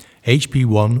 Boxmoor,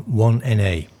 HP1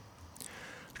 1NA.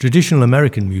 Traditional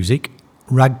American music,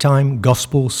 ragtime,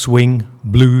 gospel, swing,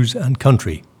 blues and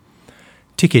country.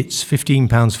 Tickets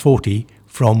 £15.40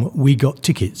 from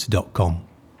wegottickets.com.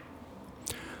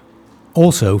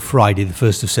 Also Friday the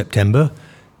 1st of September,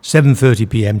 7:30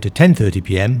 p.m. to 10:30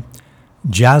 p.m,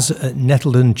 Jazz at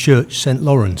Nettleton Church St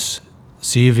Lawrence,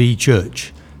 C of E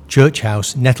Church, Church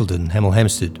House, Nettleton, Hemel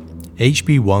Hempstead,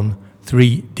 HB1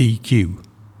 3DQ.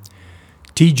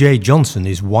 TJ Johnson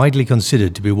is widely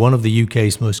considered to be one of the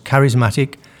UK's most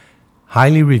charismatic,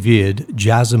 highly revered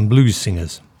jazz and blues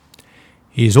singers.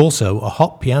 He is also a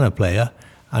hot piano player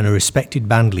and a respected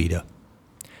band leader.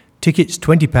 Tickets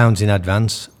 £20 in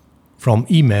advance from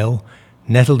email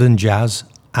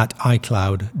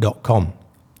nettletonjazz@icloud.com.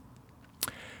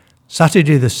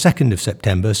 Saturday the 2nd of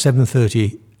September,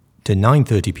 7:30 to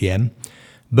 9:30 p.m,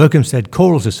 Berkhamsted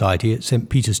Choral Society at St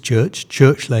Peter's Church,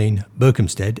 Church Lane,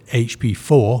 Berkhamsted,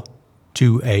 HP4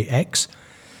 2AX.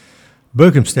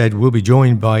 Berkhamsted will be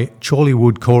joined by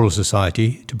Chorleywood Choral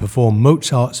Society to perform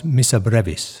Mozart's Missa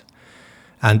Brevis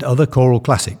and other choral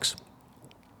classics.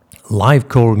 Live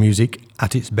choral music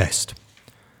at its best.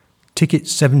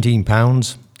 Tickets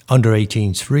 £17, under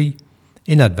 18s free,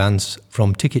 in advance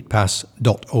from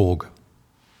ticketpass.org.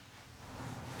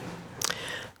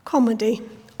 Comedy.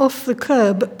 Off the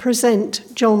Curb present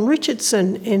John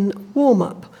Richardson in Warm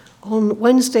Up on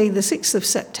Wednesday the 6th of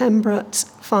September at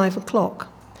 5 o'clock.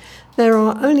 There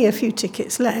are only a few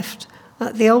tickets left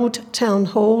at the Old Town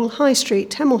Hall, High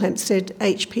Street, Hemel Hempstead,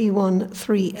 HP1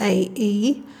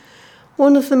 3AE.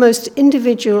 One of the most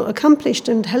individual, accomplished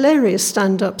and hilarious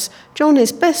stand-ups, John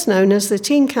is best known as the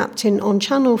team captain on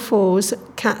Channel 4's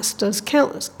Cats Does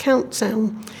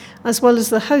Countdown, as well as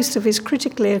the host of his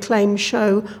critically acclaimed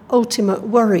show Ultimate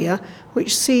Worrier,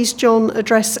 which sees John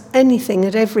address anything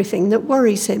and everything that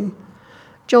worries him.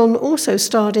 John also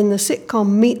starred in the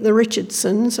sitcom Meet the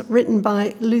Richardsons, written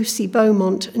by Lucy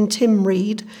Beaumont and Tim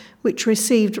Reed, which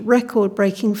received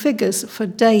record-breaking figures for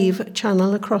Dave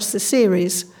channel across the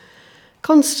series.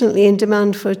 Constantly in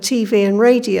demand for TV and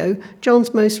radio,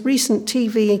 John's most recent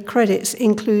TV credits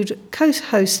include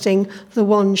co-hosting The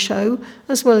One Show,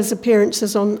 as well as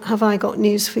appearances on Have I Got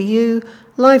News for You,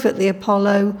 Live at the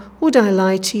Apollo, Would I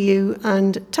Lie to You,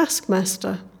 and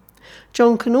Taskmaster.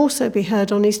 John can also be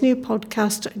heard on his new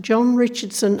podcast, John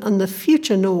Richardson and the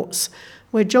Future Noughts,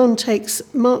 where John takes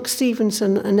Mark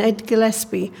Stevenson and Ed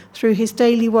Gillespie through his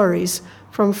daily worries,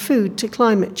 from food to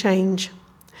climate change.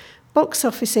 Box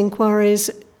office inquiries,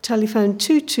 telephone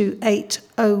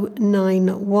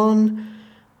 228091.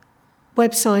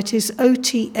 Website is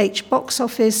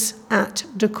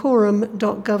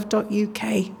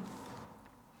othboxoffice@dacorum.gov.uk.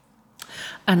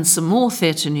 And some more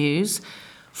theatre news.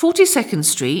 42nd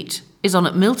Street is on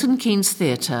at Milton Keynes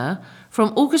Theatre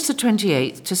from August the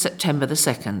 28th to September the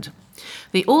 2nd.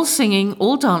 The all-singing,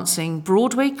 all-dancing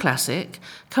Broadway classic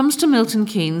comes to Milton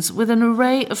Keynes with an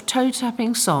array of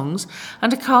toe-tapping songs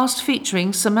and a cast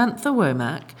featuring Samantha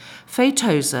Womack, Faye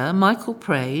Tozer, Michael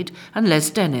Praed and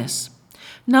Les Dennis.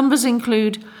 Numbers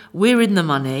include We're in the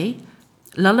Money,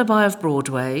 Lullaby of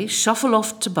Broadway, Shuffle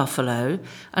Off to Buffalo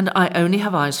and I Only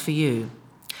Have Eyes for You,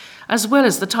 as well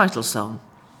as the title song.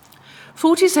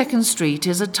 42nd Street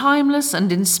is a timeless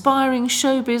and inspiring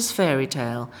showbiz fairy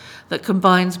tale that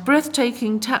combines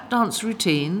breathtaking tap dance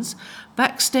routines,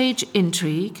 backstage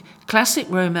intrigue, classic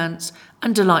romance,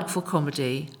 and delightful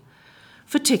comedy.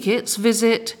 For tickets,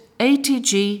 visit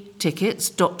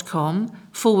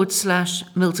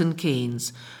atgtickets.com/Milton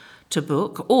Keynes to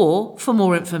book or for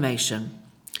more information.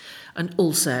 And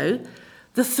also,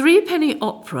 The Threepenny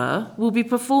Opera will be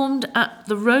performed at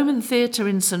the Roman Theatre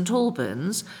in St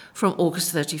Albans from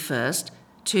August 31st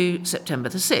to September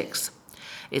the 6th.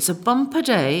 It's a bumper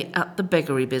day at the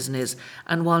Beggary Business,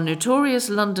 and while notorious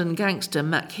London gangster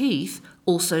Mac Heath,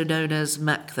 also known as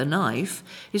Mac the Knife,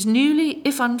 is newly,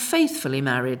 if unfaithfully,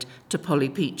 married to Polly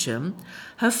Peachum,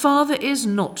 her father is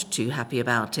not too happy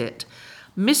about it.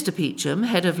 Mr. Peachum,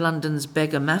 head of London's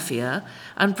beggar mafia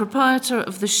and proprietor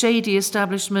of the shady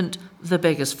establishment The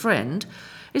Beggar's Friend,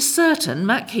 is certain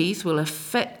Mac Heath will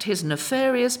affect his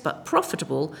nefarious but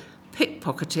profitable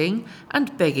pickpocketing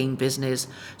and begging business,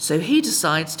 so he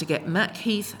decides to get Mac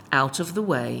Heath out of the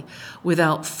way,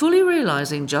 without fully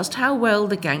realising just how well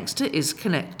the gangster is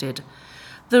connected.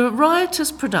 The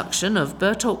riotous production of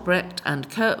Bertolt Brecht and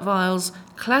Kurt Weill's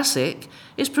classic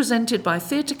is presented by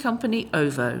theatre company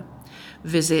OVO.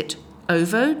 Visit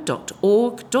ovo.org.uk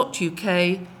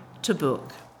to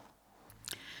book.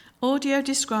 Audio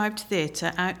described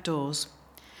theatre outdoors.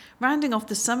 Rounding off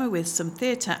the summer with some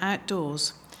theatre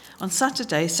outdoors. On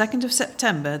Saturday, 2nd of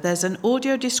September, there's an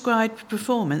audio-described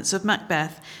performance of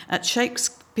Macbeth at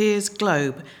Shakespeare's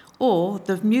Globe, or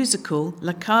the musical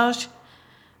La Cage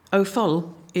aux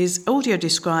Folles is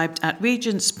audio-described at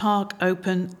Regent's Park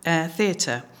Open Air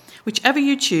Theatre. Whichever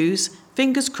you choose,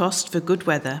 fingers crossed for good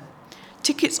weather.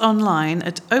 Tickets online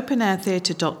at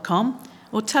openairtheatre.com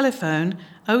or telephone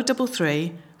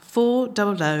 033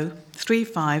 400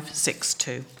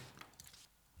 3562.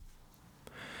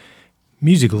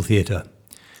 Musical theatre.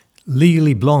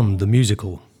 Legally Blonde, the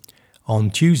musical.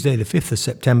 On Tuesday the 5th of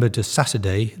September to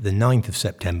Saturday the 9th of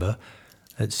September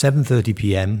at 7:30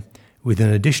 p.m, with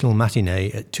an additional matinee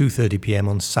at 2:30 p.m.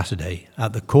 on Saturday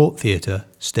at the Court Theatre,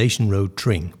 Station Road,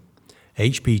 Tring,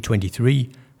 HP 23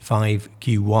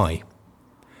 5QY.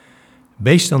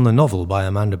 Based on the novel by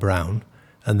Amanda Brown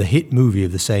and the hit movie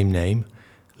of the same name,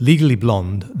 Legally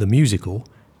Blonde, the musical,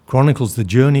 chronicles the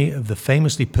journey of the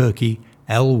famously perky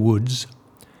Elle Woods,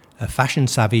 a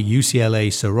fashion-savvy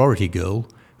UCLA sorority girl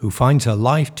who finds her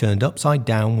life turned upside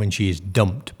down when she is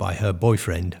dumped by her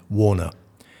boyfriend, Warner.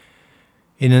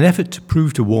 In an effort to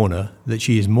prove to Warner that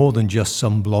she is more than just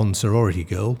some blonde sorority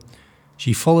girl,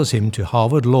 she follows him to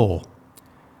Harvard Law,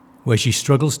 where she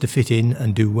struggles to fit in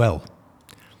and do well.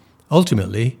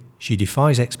 Ultimately, she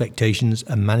defies expectations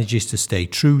and manages to stay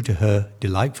true to her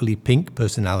delightfully pink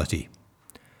personality.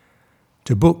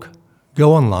 To book,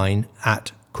 go online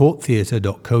at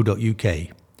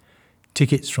courttheatre.co.uk.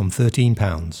 Tickets from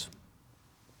 £13.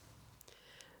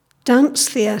 Dance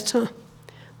theatre.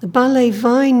 The Ballet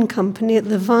Vine Company at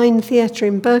the Vine Theatre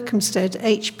in Berkhamsted,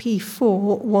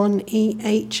 HP4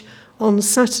 1EH, on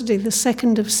Saturday the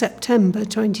 2nd of September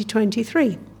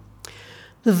 2023.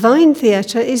 The Vine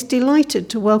Theatre is delighted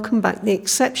to welcome back the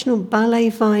exceptional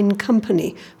Ballet Vine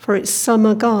Company for its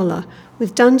summer gala,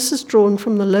 with dancers drawn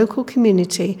from the local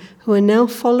community who are now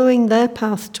following their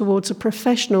path towards a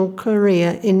professional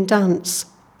career in dance.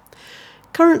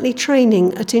 Currently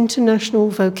training at international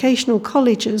vocational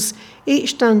colleges,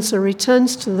 each dancer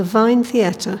returns to the Vine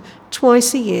Theatre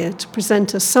twice a year to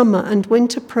present a summer and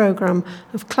winter programme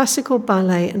of classical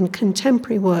ballet and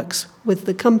contemporary works with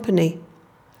the company.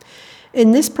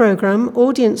 In this programme,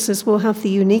 audiences will have the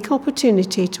unique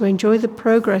opportunity to enjoy the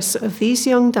progress of these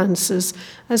young dancers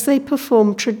as they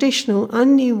perform traditional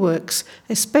and new works,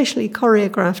 especially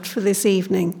choreographed for this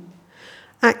evening.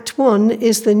 Act 1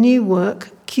 is the new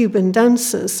work, Cuban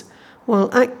Dancers, while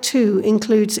Act 2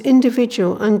 includes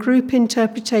individual and group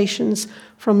interpretations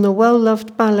from the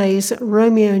well-loved ballets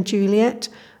Romeo and Juliet,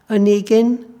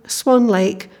 Onegin, Swan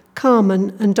Lake,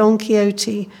 Carmen and Don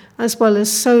Quixote, as well as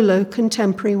solo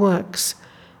contemporary works.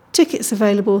 Tickets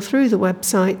available through the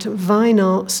website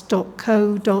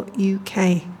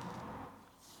vinearts.co.uk.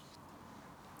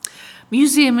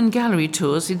 Museum and gallery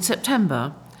tours in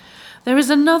September. There is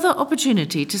another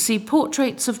opportunity to see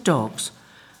portraits of dogs.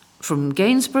 From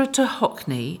Gainsborough to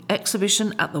Hockney,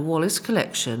 exhibition at the Wallace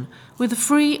Collection with a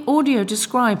free audio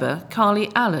describer,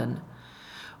 Carly Allen.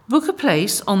 Book a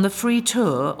place on the free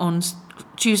tour on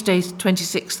Tuesday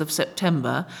 26th of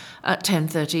September at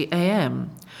 10:30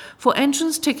 a.m. For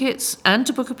entrance tickets and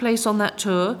to book a place on that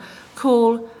tour,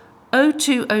 call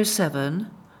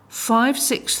 0207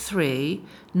 563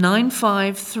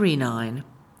 9539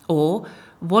 or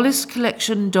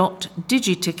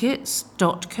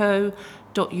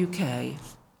wallacecollection.digitickets.co.uk.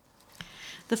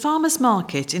 The Farmers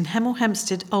Market in Hemel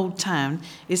Hempstead Old Town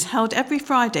is held every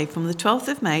Friday from the 12th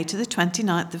of May to the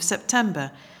 29th of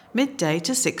September, midday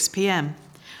to 6 p.m.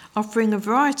 Offering a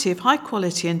variety of high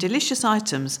quality and delicious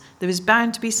items, there is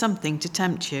bound to be something to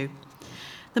tempt you.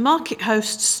 The market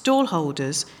hosts stall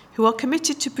holders who are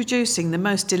committed to producing the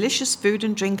most delicious food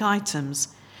and drink items,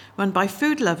 run by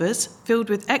food lovers, filled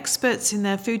with experts in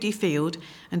their foodie field,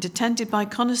 and attended by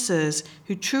connoisseurs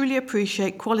who truly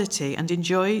appreciate quality and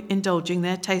enjoy indulging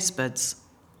their taste buds.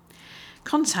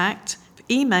 Contact,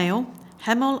 email,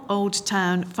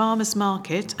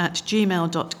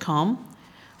 hemel.oldtownfarmersmarket@gmail.com,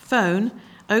 phone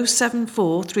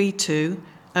 07432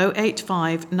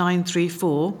 085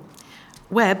 934,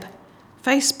 web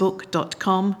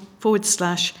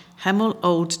facebook.com/Hemel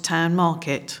Old Town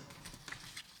Market.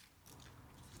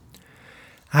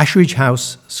 Ashridge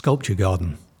House Sculpture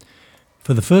Garden.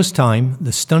 For the first time,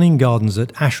 the stunning gardens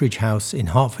at Ashridge House in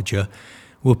Hertfordshire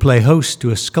will play host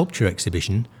to a sculpture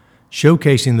exhibition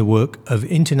showcasing the work of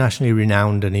internationally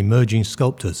renowned and emerging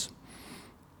sculptors.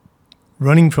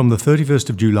 Running from the 31st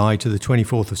of July to the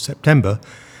 24th of September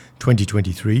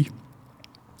 2023,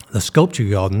 the Sculpture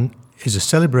Garden is a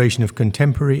celebration of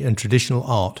contemporary and traditional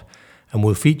art and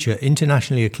will feature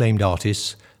internationally acclaimed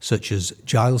artists such as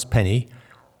Giles Penny,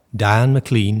 Diane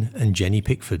McLean and Jenny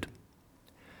Pickford.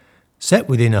 Set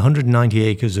within 190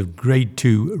 acres of Grade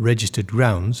 2 registered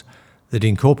grounds that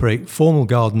incorporate formal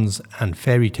gardens and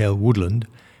fairy tale woodland,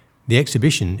 the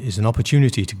exhibition is an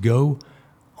opportunity to go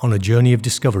on a journey of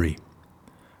discovery.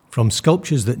 From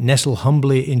sculptures that nestle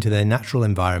humbly into their natural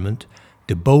environment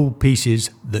to bold pieces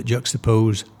that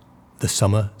juxtapose the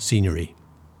summer scenery.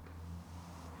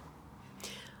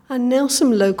 And now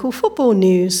some local football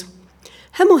news.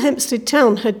 Hemel Hempstead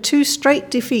Town had 2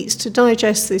 straight defeats to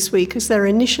digest this week as their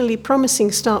initially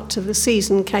promising start to the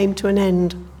season came to an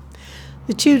end.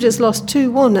 The Tudors lost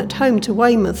 2-1 at home to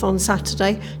Weymouth on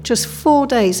Saturday, just 4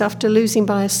 days after losing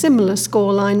by a similar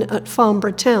scoreline at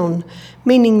Farnborough Town,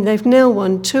 meaning they've now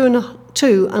won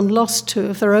 2 and lost 2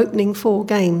 of their opening 4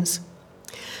 games.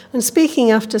 And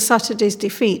speaking after Saturday's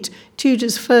defeat,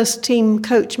 Tudor's first team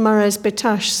coach Mares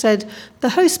Betash said the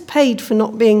host paid for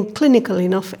not being clinical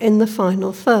enough in the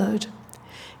final third.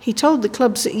 He told the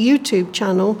club's YouTube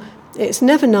channel, "It's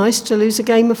never nice to lose a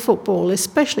game of football,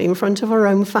 especially in front of our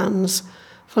own fans.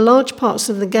 For large parts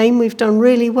of the game we've done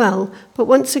really well, but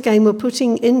once again we're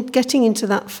getting into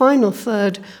that final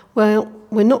third where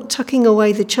we're not tucking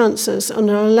away the chances and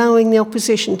are allowing the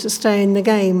opposition to stay in the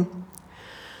game.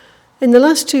 In the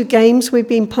last 2 games we've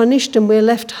been punished and we're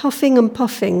left huffing and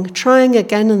puffing, trying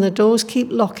again and the doors keep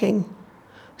locking.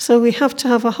 So we have to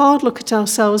have a hard look at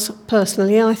ourselves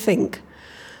personally, I think.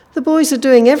 The boys are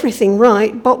doing everything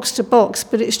right, box to box,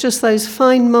 but it's just those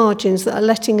fine margins that are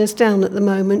letting us down at the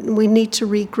moment and we need to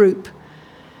regroup.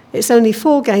 It's only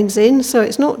 4 games in, so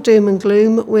it's not doom and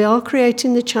gloom. We are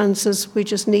creating the chances, we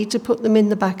just need to put them in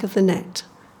the back of the net."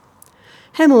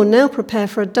 Hemel now prepare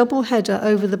for a double header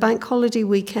over the bank holiday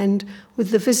weekend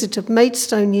with the visit of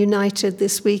Maidstone United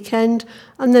this weekend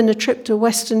and then a trip to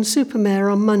Weston-super-Mare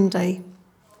on Monday.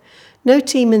 No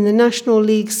team in the National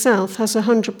League South has a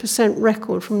 100%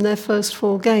 record from their first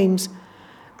 4 games.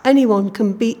 Anyone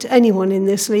can beat anyone in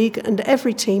this league and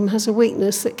every team has a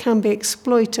weakness that can be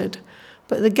exploited.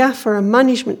 But the gaffer and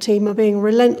management team are being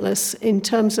relentless in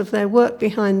terms of their work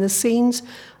behind the scenes,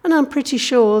 and I'm pretty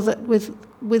sure that with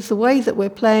the way that we're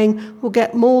playing, we'll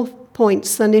get more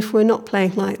points than if we're not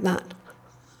playing like that.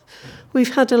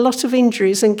 We've had a lot of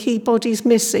injuries and key bodies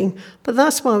missing, but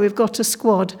that's why we've got a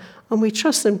squad, and we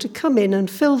trust them to come in and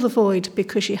fill the void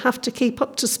because you have to keep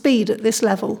up to speed at this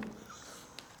level.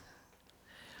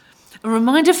 A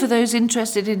reminder for those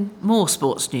interested in more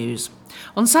sports news.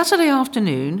 On Saturday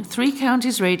afternoon, 3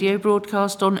 Counties Radio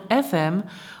broadcast on FM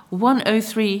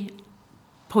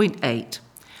 103.8.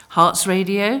 Hearts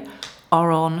Radio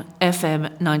are on FM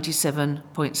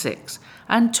 97.6.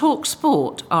 And Talk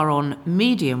Sport are on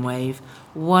medium wave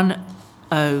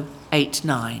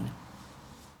 1089.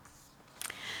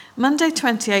 Monday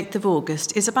 28th of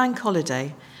August is a bank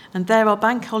holiday and there are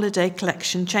bank holiday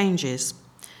collection changes.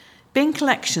 Bin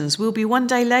collections will be 1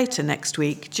 day later next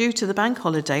week due to the bank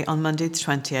holiday on Monday the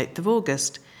 28th of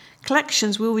August.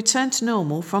 Collections will return to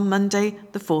normal from Monday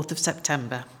the 4th of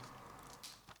September.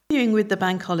 Continuing with the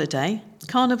bank holiday,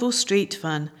 Carnival Street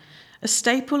Fun, a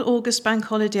staple August bank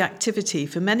holiday activity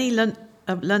for many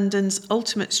of London's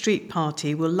ultimate street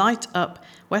party, will light up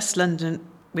West London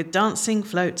with dancing,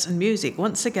 floats and music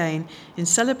once again in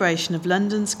celebration of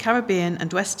London's Caribbean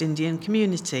and West Indian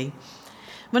community.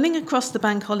 Running across the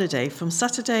bank holiday from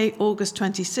Saturday, August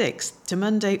 26th to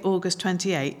Monday, August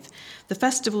 28th, the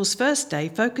festival's first day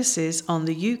focuses on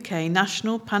the UK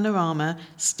National Panorama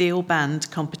Steel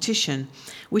Band competition,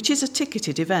 which is a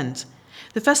ticketed event.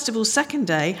 The festival's second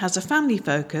day has a family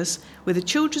focus with a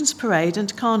children's parade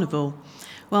and carnival,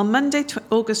 while Monday,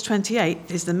 August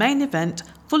 28th is the main event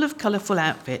full of colourful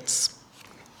outfits.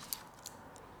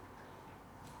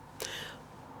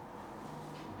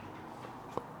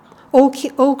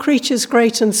 All creatures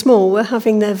great and small were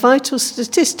having their vital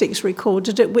statistics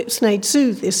recorded at Whipsnade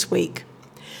Zoo this week.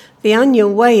 The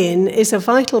annual weigh-in is a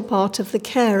vital part of the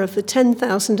care of the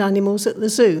 10,000 animals at the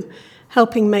zoo,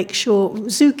 helping make sure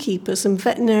zookeepers and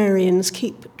veterinarians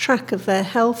keep track of their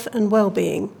health and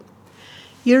well-being.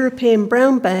 European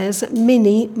brown bears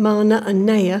Minnie, Mana and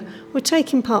Naya were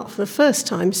taking part for the first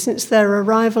time since their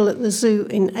arrival at the zoo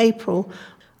in April,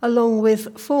 along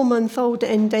with 4-month-old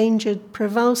endangered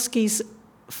Przewalski's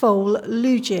foal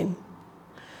Lugin.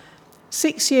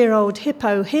 6-year-old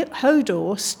hippo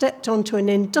Hodor stepped onto an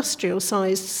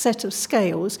industrial-sized set of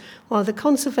scales, while the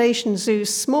Conservation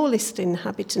Zoo's smallest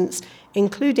inhabitants,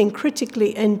 including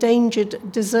critically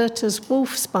endangered deserters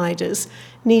wolf spiders,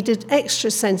 needed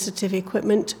extra sensitive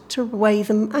equipment to weigh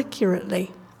them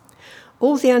accurately.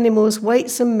 All the animals'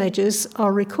 weights and measures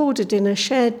are recorded in a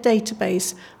shared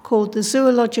database called the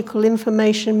Zoological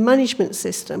Information Management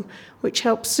System, which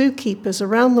helps zookeepers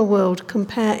around the world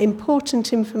compare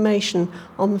important information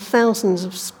on thousands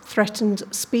of threatened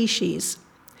species.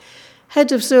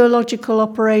 Head of Zoological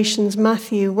Operations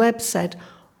Matthew Webb said,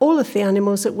 "All of the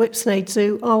animals at Whipsnade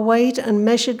Zoo are weighed and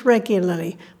measured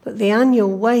regularly, but the annual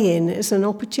weigh-in is an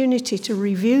opportunity to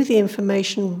review the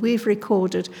information we've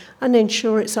recorded and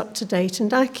ensure it's up to date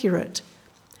and accurate."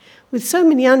 With so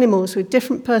many animals with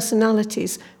different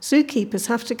personalities, zookeepers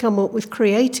have to come up with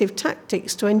creative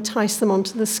tactics to entice them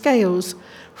onto the scales,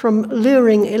 from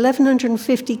luring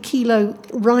 1,150-kilo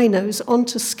rhinos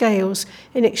onto scales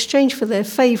in exchange for their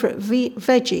favourite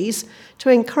veggies, to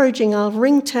encouraging our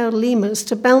ring-tailed lemurs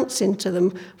to bounce into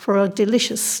them for a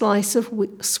delicious slice of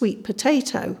sweet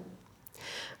potato.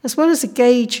 As well as a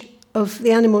gauge of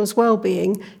the animal's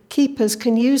well-being, keepers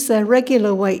can use their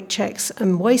regular weight checks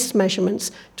and waist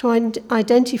measurements to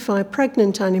identify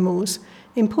pregnant animals,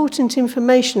 important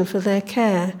information for their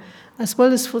care, as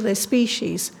well as for their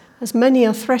species, as many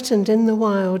are threatened in the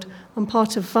wild and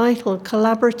part of vital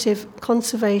collaborative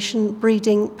conservation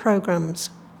breeding programs.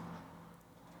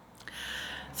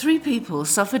 3 people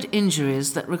suffered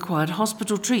injuries that required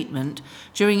hospital treatment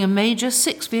during a major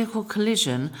 6-vehicle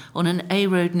collision on an A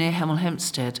road near Hemel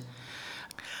Hempstead.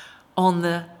 On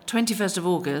the 21st of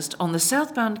August, on the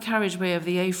southbound carriageway of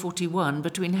the A41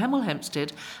 between Hemel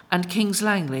Hempstead and Kings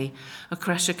Langley, a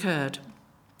crash occurred.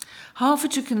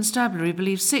 Hertfordshire Constabulary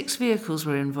believes 6 vehicles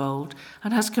were involved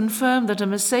and has confirmed that a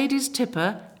Mercedes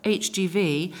Tipper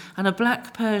HGV and a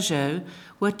black Peugeot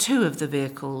were 2 of the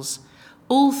vehicles.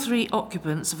 All 3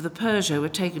 occupants of the Peugeot were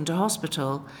taken to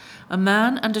hospital, a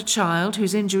man and a child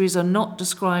whose injuries are not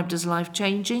described as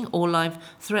life-changing or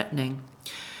life-threatening.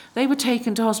 They were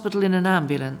taken to hospital in an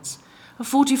ambulance. A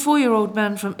 44-year-old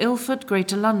man from Ilford,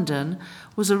 Greater London,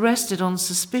 was arrested on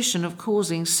suspicion of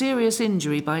causing serious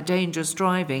injury by dangerous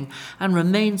driving and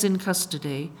remains in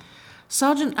custody.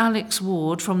 Sergeant Alex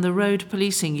Ward from the Road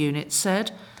Policing Unit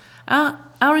said,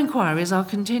 Our inquiries are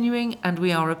continuing and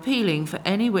we are appealing for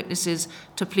any witnesses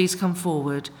to please come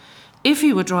forward. If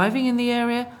you were driving in the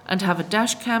area and have a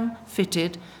dash cam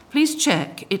fitted, please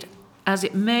check it, as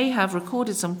it may have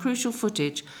recorded some crucial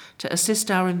footage to assist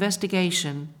our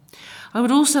investigation. I would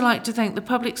also like to thank the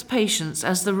public's patience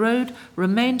as the road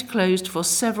remained closed for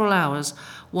several hours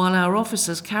while our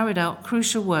officers carried out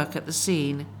crucial work at the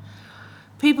scene.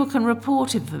 People can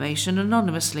report information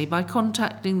anonymously by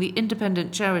contacting the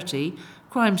independent charity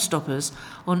Crime Stoppers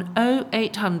on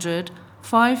 0800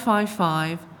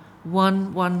 555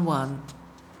 111.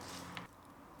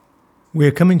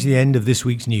 We're coming to the end of this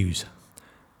week's news.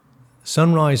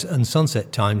 Sunrise and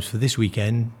sunset times for this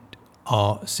weekend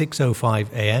are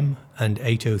 6:05 a.m. and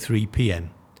 8:03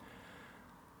 p.m.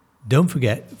 Don't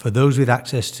forget, for those with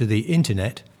access to the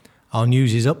internet, our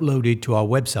news is uploaded to our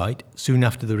website soon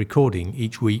after the recording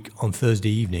each week on Thursday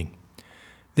evening.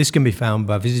 This can be found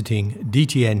by visiting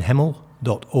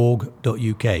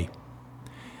dtnhemel.org.uk.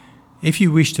 If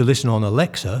you wish to listen on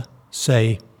Alexa,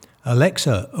 say,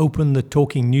 "Alexa, open the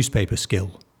Talking Newspaper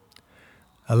skill."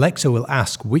 Alexa will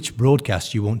ask which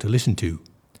broadcast you want to listen to.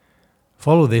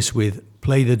 Follow this with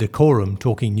 "Play the Dacorum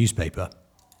Talking Newspaper."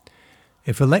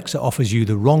 If Alexa offers you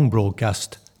the wrong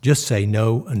broadcast, just say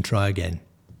no and try again.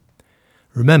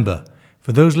 Remember,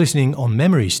 for those listening on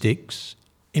memory sticks,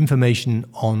 information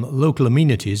on local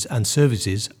amenities and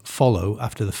services follow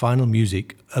after the final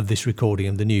music of this recording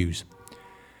of the news.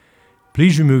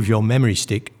 Please remove your memory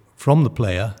stick from the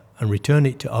player and return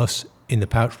it to us in the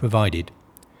pouch provided.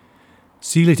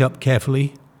 Seal it up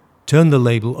carefully, turn the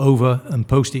label over and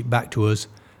post it back to us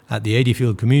at the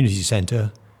Adeyfield Community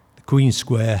Centre, the Queen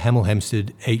Square, Hemel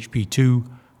Hempstead, HP2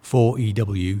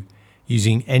 4EW,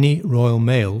 using any Royal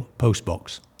Mail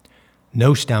postbox.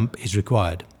 No stamp is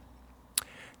required.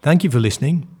 Thank you for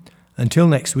listening, Until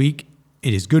next week,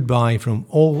 it is goodbye from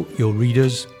all your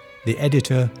readers, the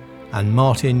editor, and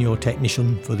Martin, your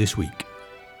technician for this week.